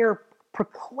they're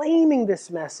proclaiming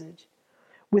this message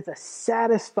with a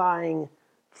satisfying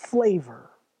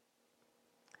flavor.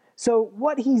 So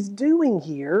what he's doing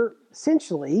here,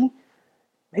 essentially,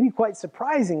 maybe quite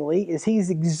surprisingly, is he's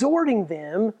exhorting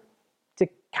them to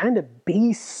kind of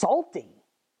be salty.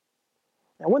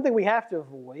 Now, one thing we have to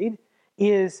avoid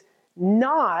is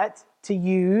not to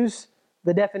use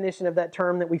the definition of that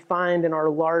term that we find in our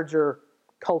larger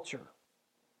culture.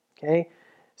 Okay?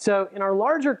 So in our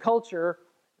larger culture,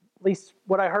 at least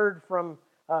what I heard from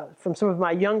some of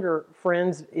my younger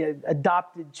friends,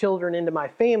 adopted children into my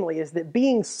family, is that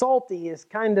being salty is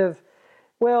kind of,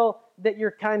 well, that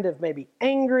you're kind of maybe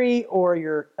angry or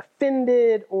you're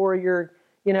offended or you're,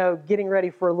 getting ready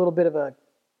for a little bit of a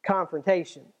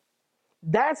confrontation.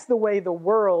 That's the way the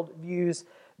world views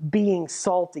being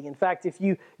salty. In fact, if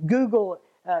you Google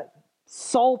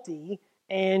salty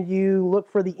and you look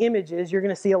for the images, you're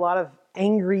going to see a lot of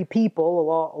angry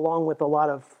people along with a lot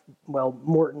of,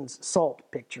 Morton's salt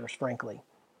pictures, frankly.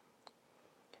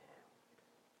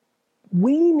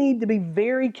 We need to be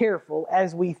very careful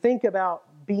as we think about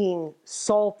being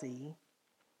salty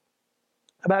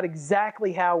about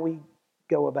exactly how we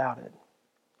go about it.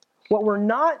 What we're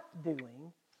not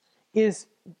doing is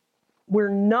we're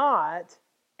not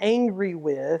angry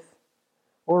with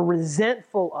or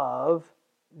resentful of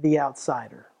the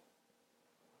outsider.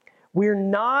 We're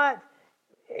not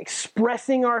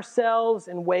expressing ourselves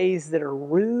in ways that are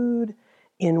rude,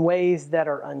 in ways that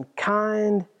are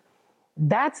unkind.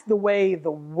 That's the way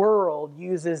the world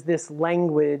uses this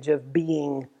language of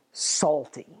being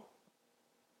salty.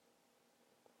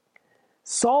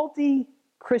 Salty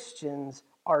Christians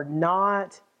are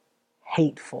not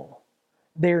hateful.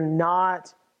 They're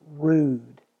not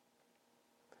rude.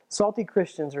 Salty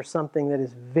Christians are something that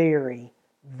is very,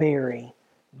 very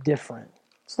different.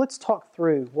 So let's talk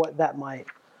through what that might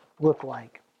look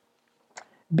like.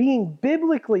 Being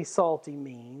biblically salty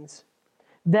means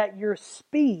that your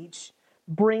speech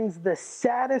brings the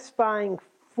satisfying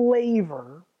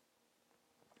flavor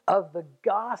of the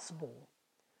gospel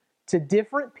to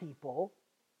different people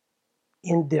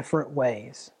in different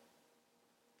ways.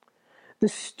 The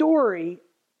story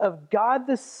of God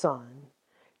the Son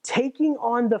taking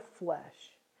on the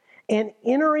flesh and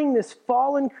entering this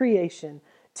fallen creation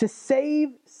to save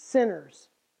sinners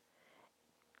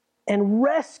and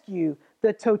rescue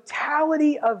the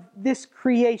totality of this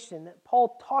creation that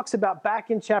Paul talks about back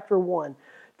in chapter 1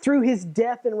 through his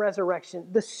death and resurrection.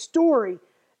 The story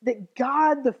that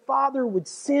God the Father would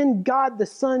send God the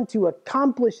Son to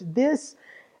accomplish this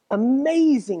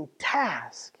amazing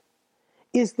task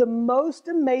is the most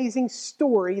amazing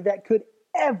story that could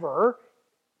ever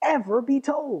be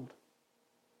told.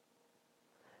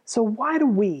 So why do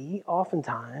we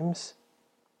oftentimes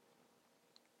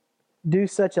do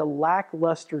such a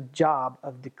lackluster job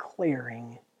of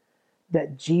declaring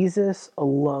that Jesus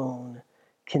alone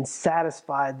can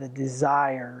satisfy the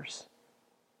desires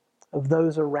of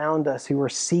those around us who are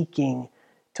seeking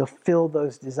to fill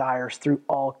those desires through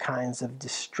all kinds of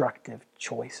destructive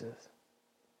choices?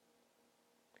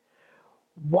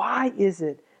 Why is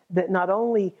it that not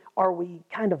only are we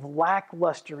kind of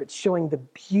lackluster at showing the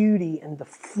beauty and the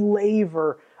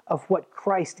flavor of what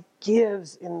Christ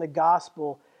gives in the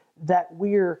gospel, that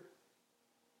we're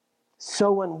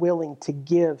so unwilling to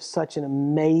give such an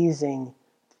amazing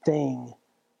thing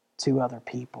to other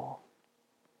people?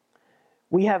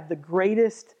 We have the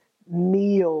greatest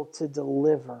meal to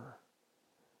deliver,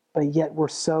 but yet we're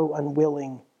so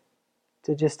unwilling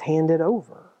to just hand it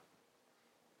over.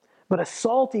 But a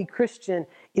salty Christian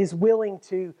is willing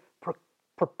to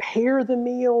prepare the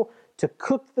meal, to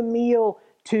cook the meal,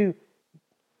 to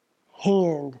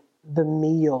hand the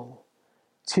meal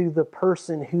to the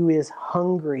person who is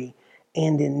hungry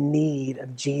and in need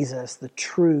of Jesus, the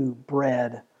true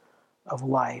bread of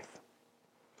life.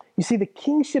 You see, the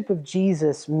kingship of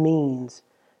Jesus means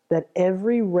that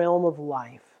every realm of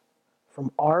life,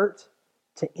 from art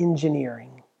to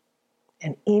engineering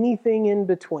and anything in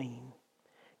between,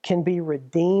 can be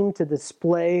redeemed to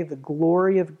display the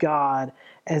glory of God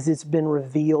as it's been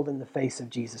revealed in the face of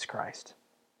Jesus Christ.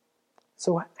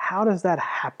 So how does that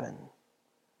happen?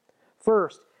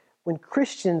 First, when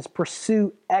Christians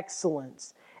pursue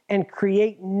excellence and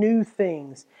create new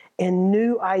things and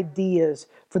new ideas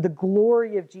for the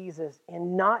glory of Jesus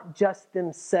and not just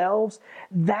themselves,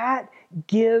 that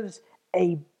gives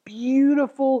a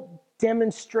beautiful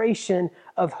demonstration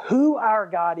of who our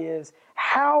God is,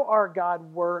 how our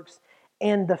God works,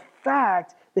 and the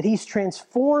fact that He's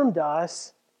transformed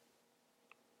us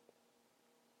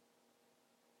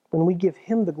when we give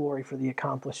Him the glory for the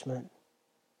accomplishment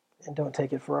and don't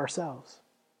take it for ourselves.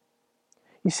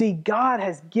 You see, God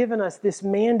has given us this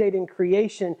mandate in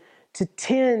creation to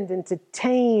tend and to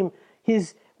tame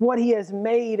what He has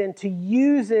made and to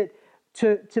use it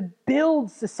to build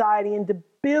society and to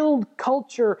build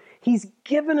culture. He's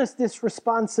given us this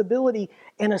responsibility,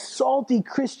 and a salty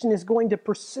Christian is going to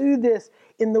pursue this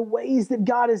in the ways that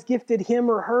God has gifted him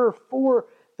or her for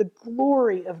the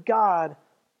glory of God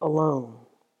alone.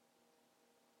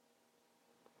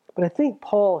 But I think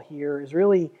Paul here is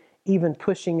really even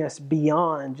pushing us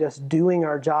beyond just doing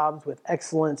our jobs with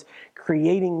excellence,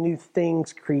 creating new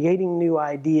things, creating new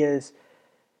ideas,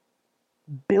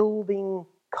 building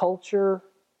culture.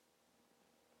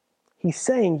 He's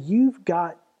saying you've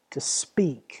got to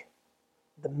speak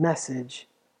the message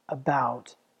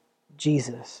about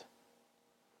Jesus.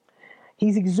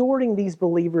 He's exhorting these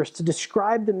believers to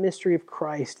describe the mystery of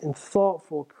Christ in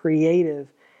thoughtful,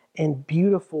 creative, and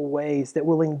beautiful ways that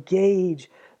will engage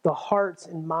the hearts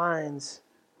and minds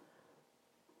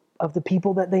of the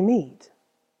people that they meet.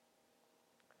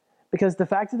 Because the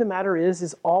fact of the matter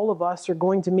is all of us are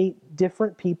going to meet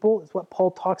different people. It's what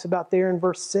Paul talks about there in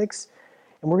verse 6.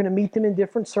 And we're going to meet them in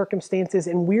different circumstances,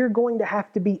 and we're going to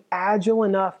have to be agile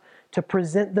enough to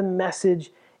present the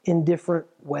message in different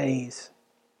ways.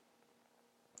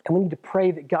 And we need to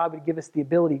pray that God would give us the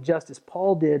ability, just as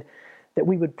Paul did, that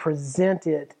we would present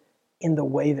it in the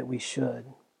way that we should.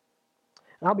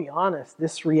 And I'll be honest,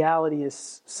 this reality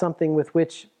is something with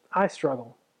which I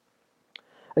struggle.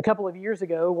 A couple of years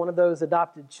ago, one of those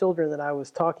adopted children that I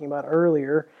was talking about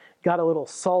earlier got a little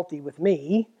salty with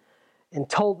me and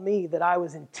told me that I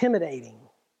was intimidating.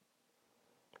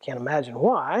 Can't imagine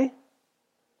why.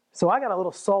 So I got a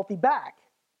little salty back.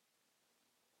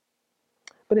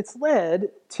 But it's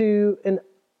led to an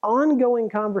ongoing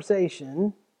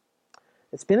conversation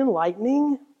that's been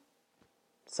enlightening,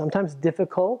 sometimes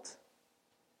difficult,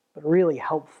 but really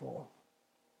helpful.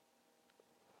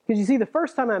 Because you see, the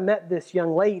first time I met this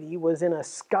young lady was in a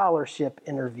scholarship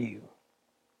interview.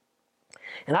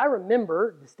 And I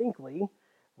remember distinctly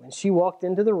when she walked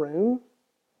into the room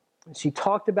and she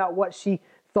talked about what she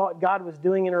thought God was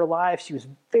doing in her life. She was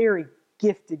very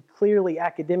gifted, clearly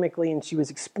academically, and she was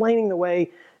explaining the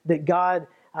way that God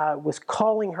was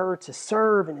calling her to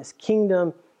serve in His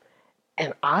kingdom.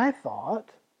 And I thought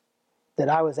that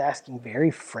I was asking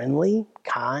very friendly,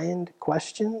 kind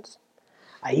questions.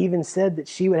 I even said that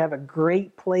she would have a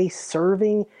great place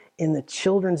serving in the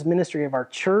children's ministry of our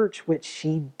church, which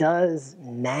she does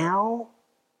now.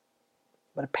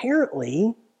 But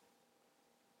apparently,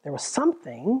 there was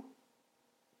something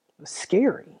that was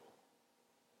scary.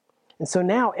 And so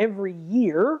now every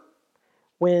year,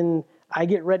 when I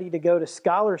get ready to go to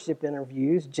scholarship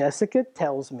interviews, Jessica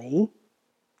tells me,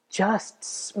 just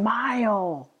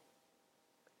smile.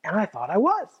 And I thought I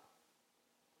was.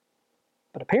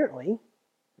 But apparently,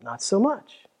 not so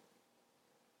much.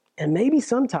 And maybe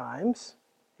sometimes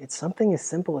it's something as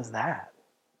simple as that.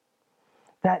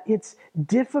 That it's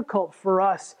difficult for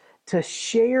us to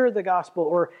share the gospel,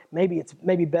 or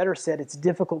maybe better said, it's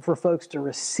difficult for folks to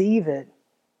receive it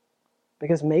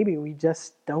because maybe we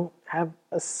just don't have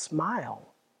a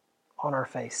smile on our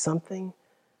face. Something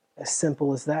as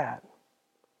simple as that.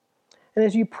 And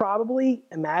as you probably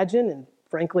imagine and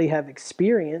frankly have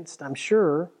experienced, I'm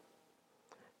sure,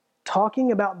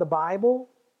 talking about the Bible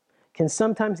can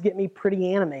sometimes get me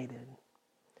pretty animated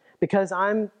because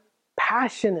I'm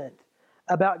passionate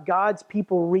about God's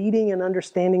people reading and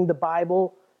understanding the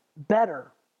Bible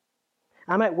better.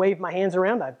 I might wave my hands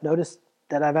around. I've noticed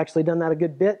that I've actually done that a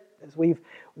good bit as we've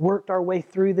worked our way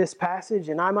through this passage,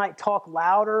 and I might talk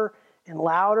louder and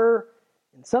louder.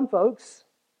 And some folks,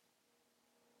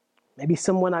 maybe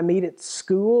someone I meet at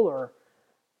school or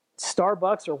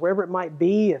Starbucks or wherever it might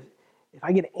be, if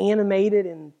I get animated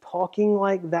in talking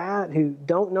like that, who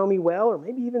don't know me well, or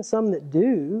maybe even some that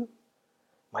do,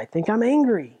 might think I'm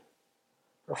angry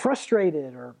or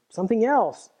frustrated or something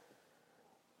else.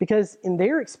 Because in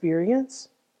their experience,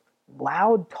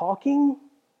 loud talking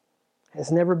has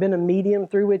never been a medium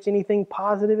through which anything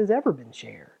positive has ever been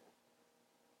shared.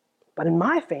 But in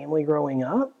my family growing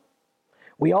up,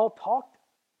 we all talked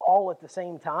all at the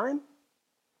same time,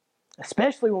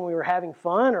 especially when we were having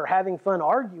fun or having fun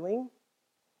arguing,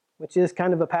 which is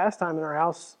kind of a pastime in our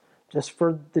house just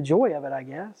for the joy of it, I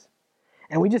guess.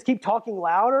 And we just keep talking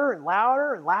louder and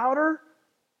louder and louder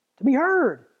to be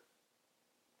heard.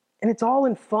 And it's all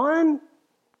in fun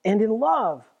and in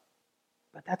love.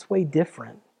 But that's way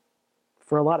different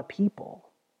for a lot of people.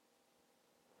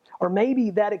 Or maybe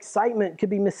that excitement could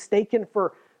be mistaken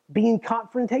for being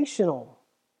confrontational.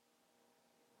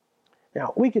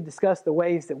 Now, we could discuss the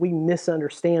ways that we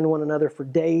misunderstand one another for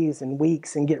days and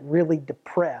weeks and get really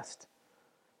depressed.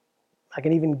 I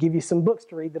can even give you some books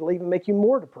to read that'll even make you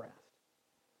more depressed.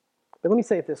 But let me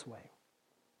say it this way.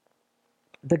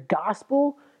 The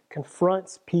gospel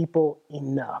confronts people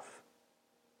enough.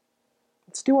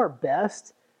 Let's do our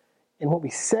best in what we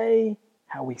say,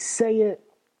 how we say it,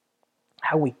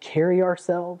 how we carry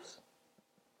ourselves,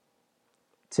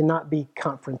 to not be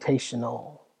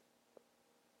confrontational.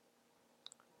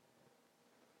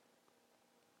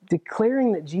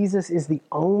 Declaring that Jesus is the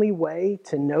only way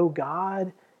to know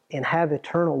God and have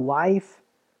eternal life,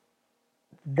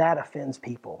 that offends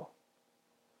people.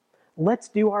 Let's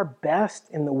do our best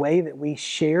in the way that we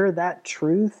share that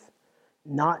truth,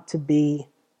 not to be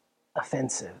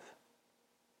offensive.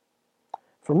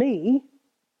 For me,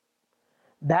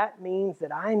 that means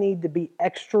that I need to be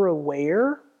extra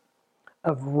aware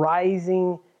of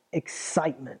rising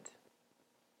excitement.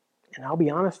 And I'll be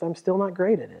honest, I'm still not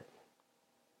great at it.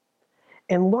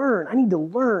 And I need to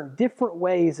learn different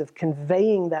ways of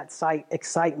conveying that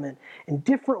excitement and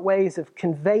different ways of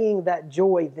conveying that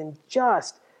joy than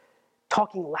just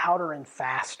talking louder and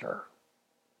faster.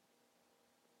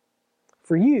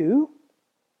 For you,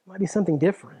 it might be something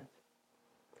different.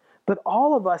 But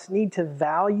all of us need to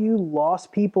value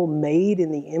lost people made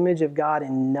in the image of God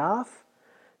enough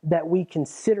that we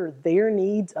consider their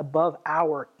needs above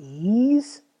our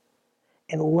ease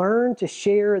and learn to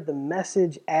share the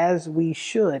message as we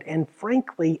should. And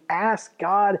frankly, ask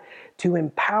God to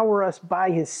empower us by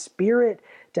His Spirit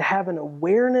to have an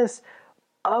awareness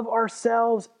of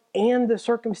ourselves and the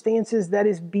circumstances that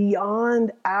is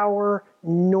beyond our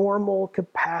normal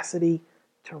capacity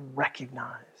to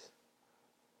recognize.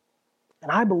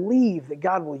 And I believe that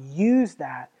God will use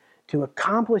that to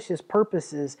accomplish His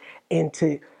purposes and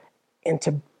to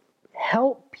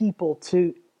help people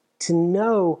to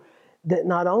know that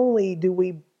not only do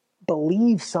we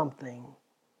believe something,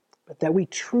 but that we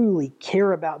truly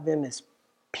care about them as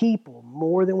people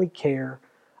more than we care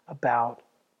about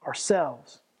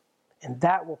ourselves. And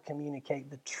that will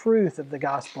communicate the truth of the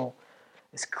gospel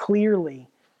as clearly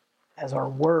as our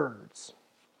words.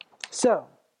 So,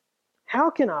 how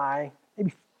can I,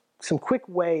 maybe some quick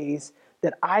ways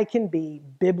that I can be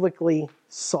biblically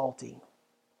salty?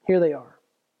 Here they are.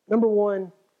 Number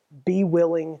one, be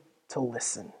willing to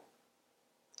listen.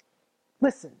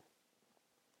 Listen.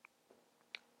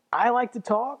 I like to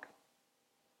talk.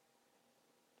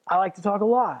 I like to talk a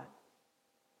lot.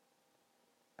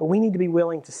 But we need to be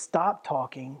willing to stop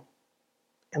talking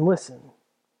and listen.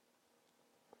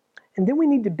 And then we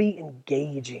need to be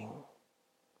engaging.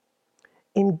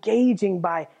 Engaging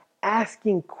by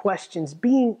asking questions,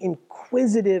 being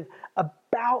inquisitive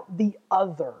about the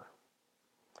other.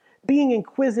 Being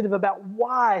inquisitive about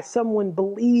why someone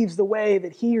believes the way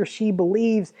that he or she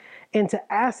believes, and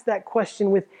to ask that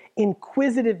question with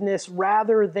inquisitiveness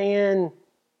rather than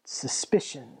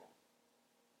suspicion.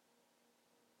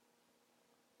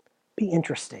 Be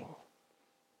interesting.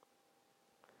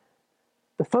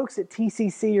 The folks at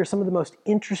TCC are some of the most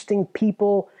interesting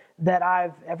people that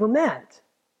I've ever met.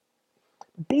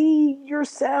 Be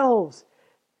yourselves.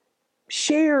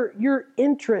 Share your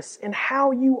interests and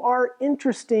how you are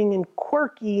interesting and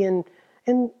quirky and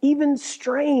even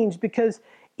strange, because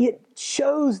it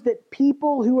shows that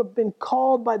people who have been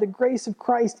called by the grace of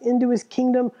Christ into His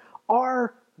kingdom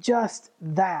are just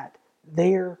that.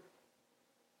 They're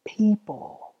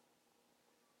people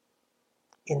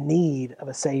in need of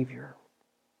a Savior.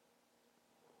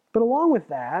 But along with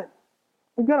that,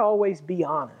 we've got to always be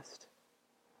honest.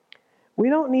 We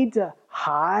don't need to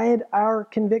hide our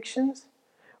convictions.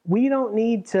 We don't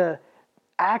need to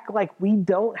act like we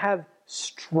don't have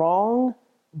strong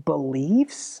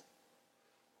beliefs,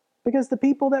 because the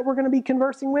people that we're going to be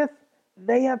conversing with,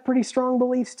 they have pretty strong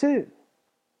beliefs too.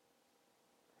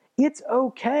 It's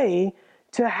okay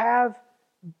to have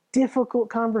difficult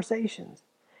conversations.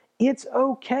 It's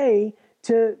okay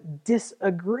to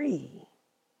disagree.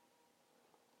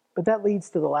 But that leads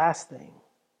to the last thing.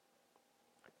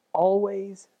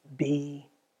 Always be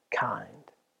kind.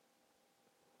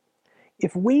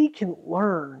 If we can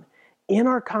learn in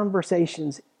our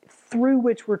conversations through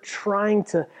which we're trying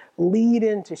to lead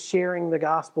into sharing the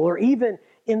gospel, or even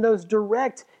in those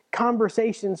direct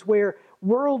conversations where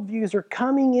worldviews are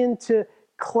coming into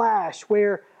clash,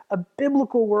 where a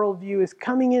biblical worldview is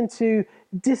coming into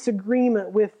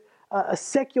disagreement with a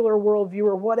secular worldview,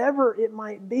 or whatever it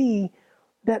might be,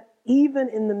 that even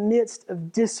in the midst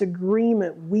of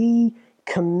disagreement, we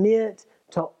commit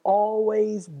to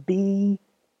always be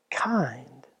kind.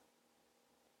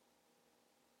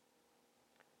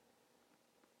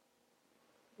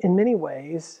 In many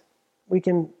ways, we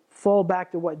can fall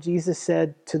back to what Jesus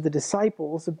said to the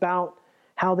disciples about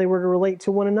how they were to relate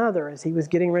to one another as He was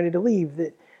getting ready to leave,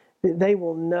 that they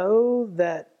will know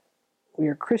that we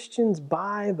are Christians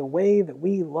by the way that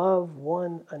we love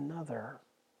one another.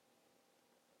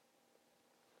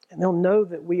 And they'll know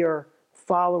that we are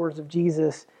followers of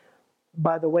Jesus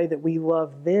by the way that we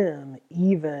love them,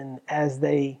 even as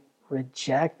they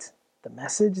reject the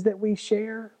message that we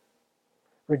share,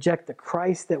 reject the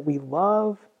Christ that we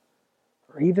love,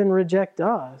 or even reject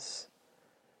us.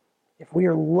 If we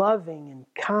are loving and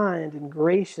kind and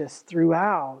gracious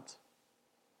throughout,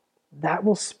 that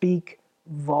will speak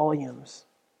volumes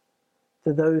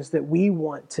to those that we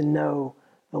want to know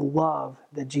the love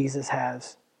that Jesus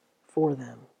has for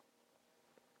them.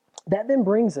 That then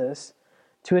brings us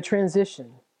to a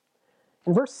transition.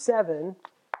 In verse 7,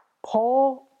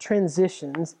 Paul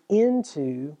transitions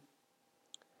into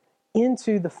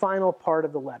the final part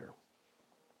of the letter.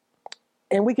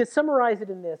 And we could summarize it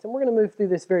in this, and we're going to move through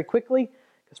this very quickly,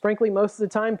 because frankly, most of the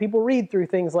time people read through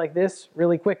things like this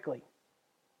really quickly.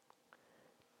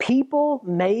 People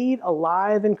made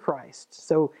alive in Christ.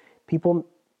 So people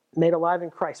made alive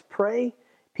in Christ pray.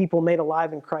 People made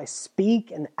alive in Christ speak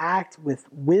and act with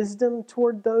wisdom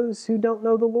toward those who don't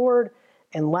know the Lord.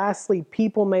 And lastly,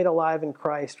 people made alive in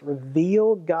Christ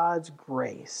reveal God's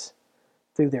grace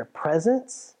through their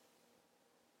presence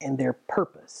and their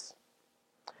purpose.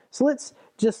 So let's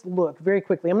just look very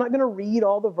quickly. I'm not going to read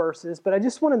all the verses, but I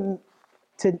just want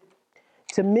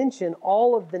to mention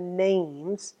all of the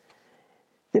names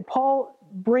that Paul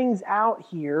brings out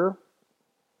here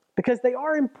because they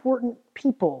are important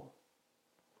people.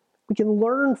 We can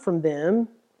learn from them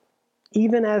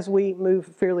even as we move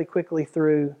fairly quickly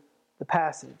through the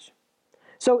passage.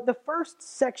 So the first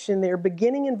section there,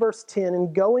 beginning in verse 10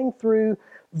 and going through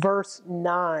verse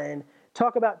 9,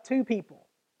 talk about two people.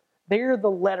 They're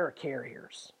the letter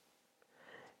carriers,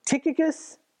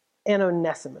 Tychicus and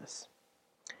Onesimus.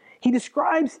 He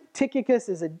describes Tychicus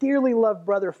as a dearly loved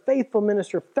brother, faithful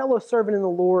minister, fellow servant in the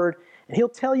Lord, and he'll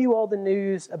tell you all the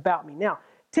news about me. Now,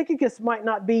 Tychicus might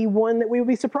not be one that we would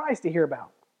be surprised to hear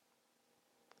about.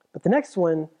 But the next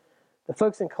one, the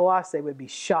folks in Colossae would be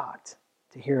shocked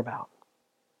to hear about.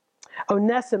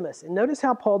 Onesimus, and notice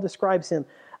how Paul describes him,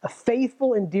 a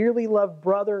faithful and dearly loved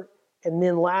brother, and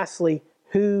then lastly,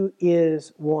 who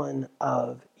is one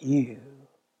of you.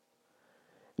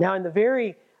 Now,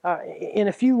 in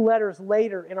a few letters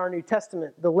later in our New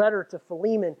Testament, the letter to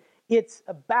Philemon, it's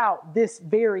about this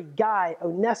very guy,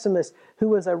 Onesimus, who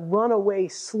was a runaway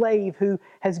slave who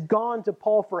has gone to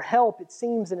Paul for help, it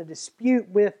seems, in a dispute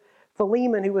with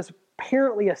Philemon, who was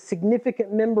apparently a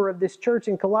significant member of this church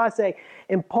in Colossae.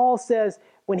 And Paul says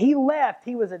when he left,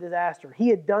 he was a disaster. He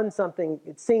had done something,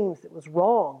 it seems, that was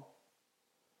wrong.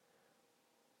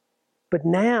 But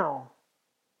now,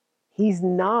 he's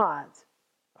not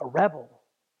a rebel.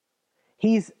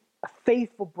 He's a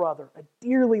faithful brother, a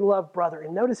dearly loved brother.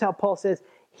 And notice how Paul says,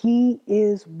 he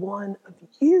is one of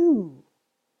you.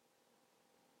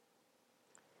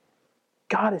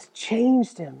 God has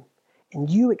changed him, and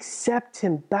you accept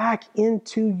him back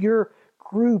into your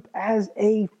group as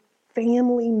a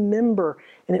family member.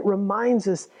 And it reminds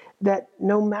us that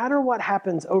no matter what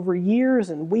happens over years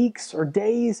and weeks or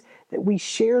days that we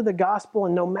share the gospel,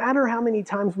 and no matter how many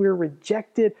times we're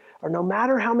rejected, or no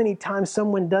matter how many times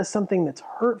someone does something that's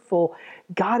hurtful,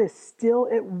 God is still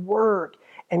at work,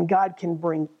 and God can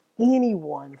bring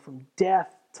anyone from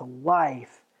death to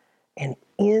life and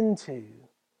into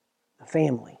the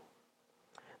family.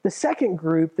 The second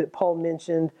group that Paul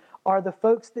mentioned are the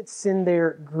folks that send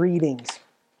their greetings.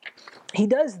 He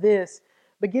does this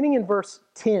beginning in verse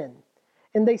 10.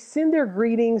 And they send their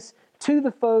greetings to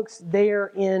the folks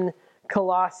there in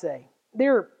Colossae.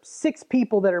 There are 6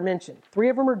 people that are mentioned. 3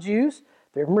 of them are Jews,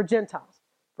 3 of them are Gentiles.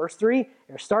 Verse 3,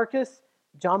 Aristarchus,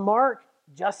 John Mark,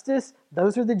 Justus,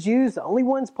 those are the Jews, the only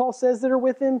ones Paul says that are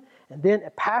with him. And then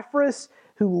Epaphras,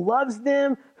 who loves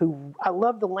them, who, I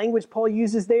love the language Paul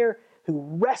uses there, who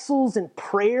wrestles in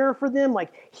prayer for them.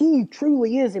 Like, he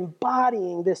truly is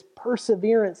embodying this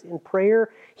perseverance in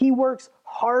prayer. He works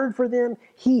hard for them.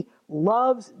 He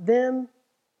loves them.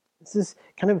 This is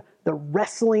kind of the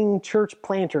wrestling church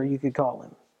planter, you could call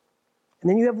him. And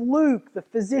then you have Luke, the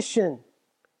physician,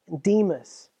 and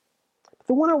Demas. But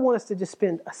the one I want us to just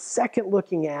spend a second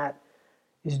looking at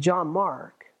is John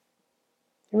Mark.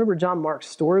 You remember John Mark's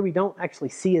story? We don't actually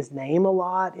see his name a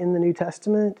lot in the New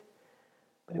Testament.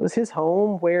 But it was his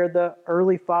home where the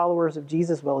early followers of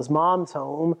Jesus, well, his mom's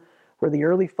home, where the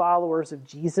early followers of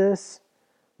Jesus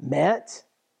met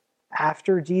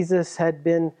after Jesus had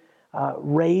been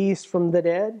raised from the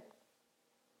dead.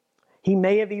 He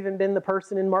may have even been the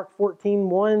person in Mark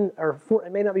 14:1,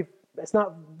 it may not be, it's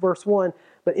not verse 1,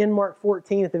 but in Mark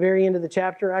 14 at the very end of the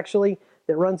chapter, actually,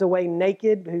 that runs away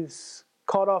naked, who's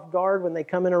caught off guard when they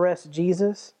come and arrest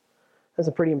Jesus. That's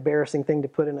a pretty embarrassing thing to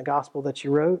put in a gospel that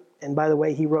you wrote. And by the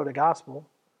way, he wrote a gospel.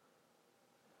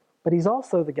 But he's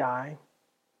also the guy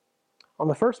on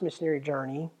the first missionary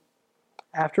journey,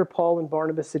 after Paul and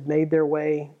Barnabas had made their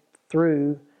way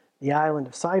through the island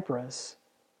of Cyprus,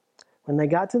 when they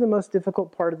got to the most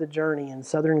difficult part of the journey in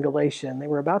southern Galatia, and they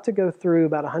were about to go through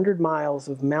about 100 miles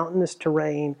of mountainous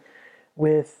terrain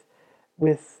with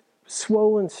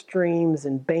swollen streams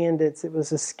and bandits. It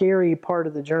was a scary part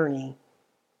of the journey.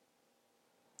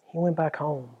 He went back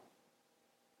home.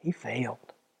 He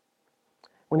failed.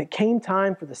 When it came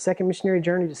time for the second missionary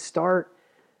journey to start,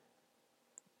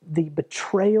 the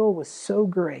betrayal was so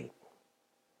great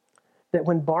that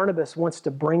when Barnabas wants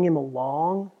to bring him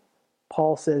along,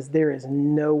 Paul says there is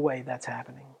no way that's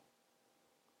happening.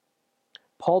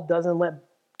 Paul doesn't let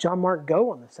John Mark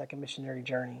go on the second missionary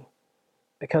journey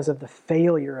because of the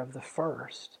failure of the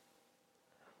first.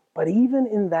 But even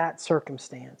in that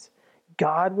circumstance,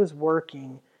 God was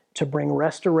working to bring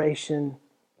restoration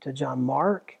to John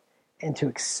Mark and to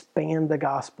expand the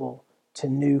gospel to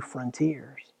new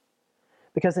frontiers.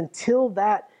 Because until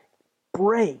that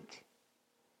break,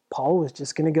 Paul was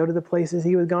just going to go to the places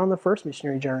he was gone on the first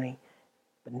missionary journey.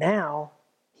 But now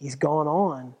he's gone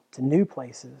on to new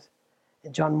places.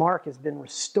 And John Mark has been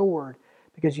restored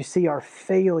because you see, our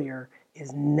failure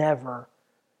is never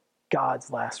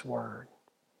God's last word.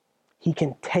 He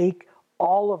can take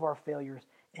all of our failures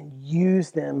and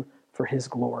use them for his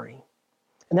glory.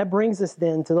 And that brings us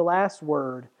then to the last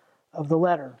word of the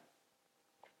letter.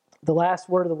 The last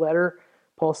word of the letter,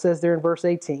 Paul says there in verse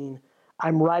 18,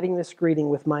 I'm writing this greeting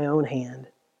with my own hand.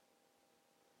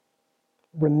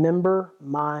 Remember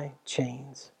my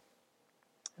chains.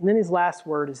 And then his last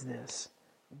word is this: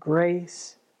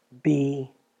 grace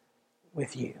be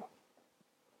with you.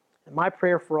 And my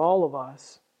prayer for all of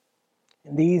us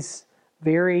in these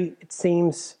very, it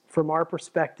seems from our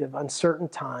perspective, uncertain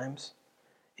times,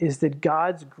 is that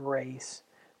God's grace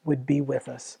would be with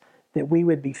us, that we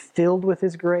would be filled with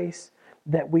his grace,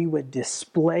 that we would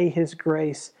display his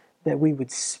grace, that we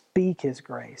would speak his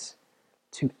grace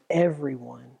to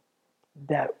everyone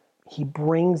that he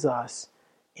brings us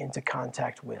into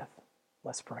contact with.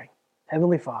 Let's pray.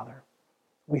 Heavenly Father,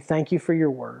 we thank you for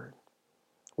your word.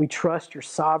 We trust your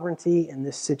sovereignty in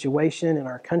this situation in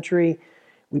our country.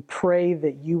 We pray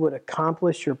that you would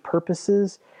accomplish your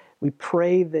purposes. We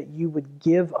pray that you would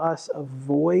give us a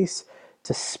voice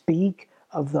to speak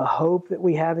of the hope that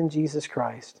we have in Jesus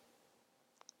Christ,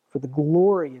 for the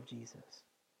glory of Jesus,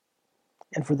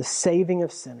 and for the saving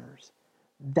of sinners.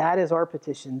 That is our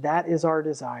petition. That is our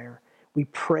desire. We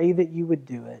pray that you would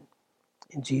do it.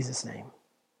 In Jesus' name,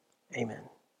 amen.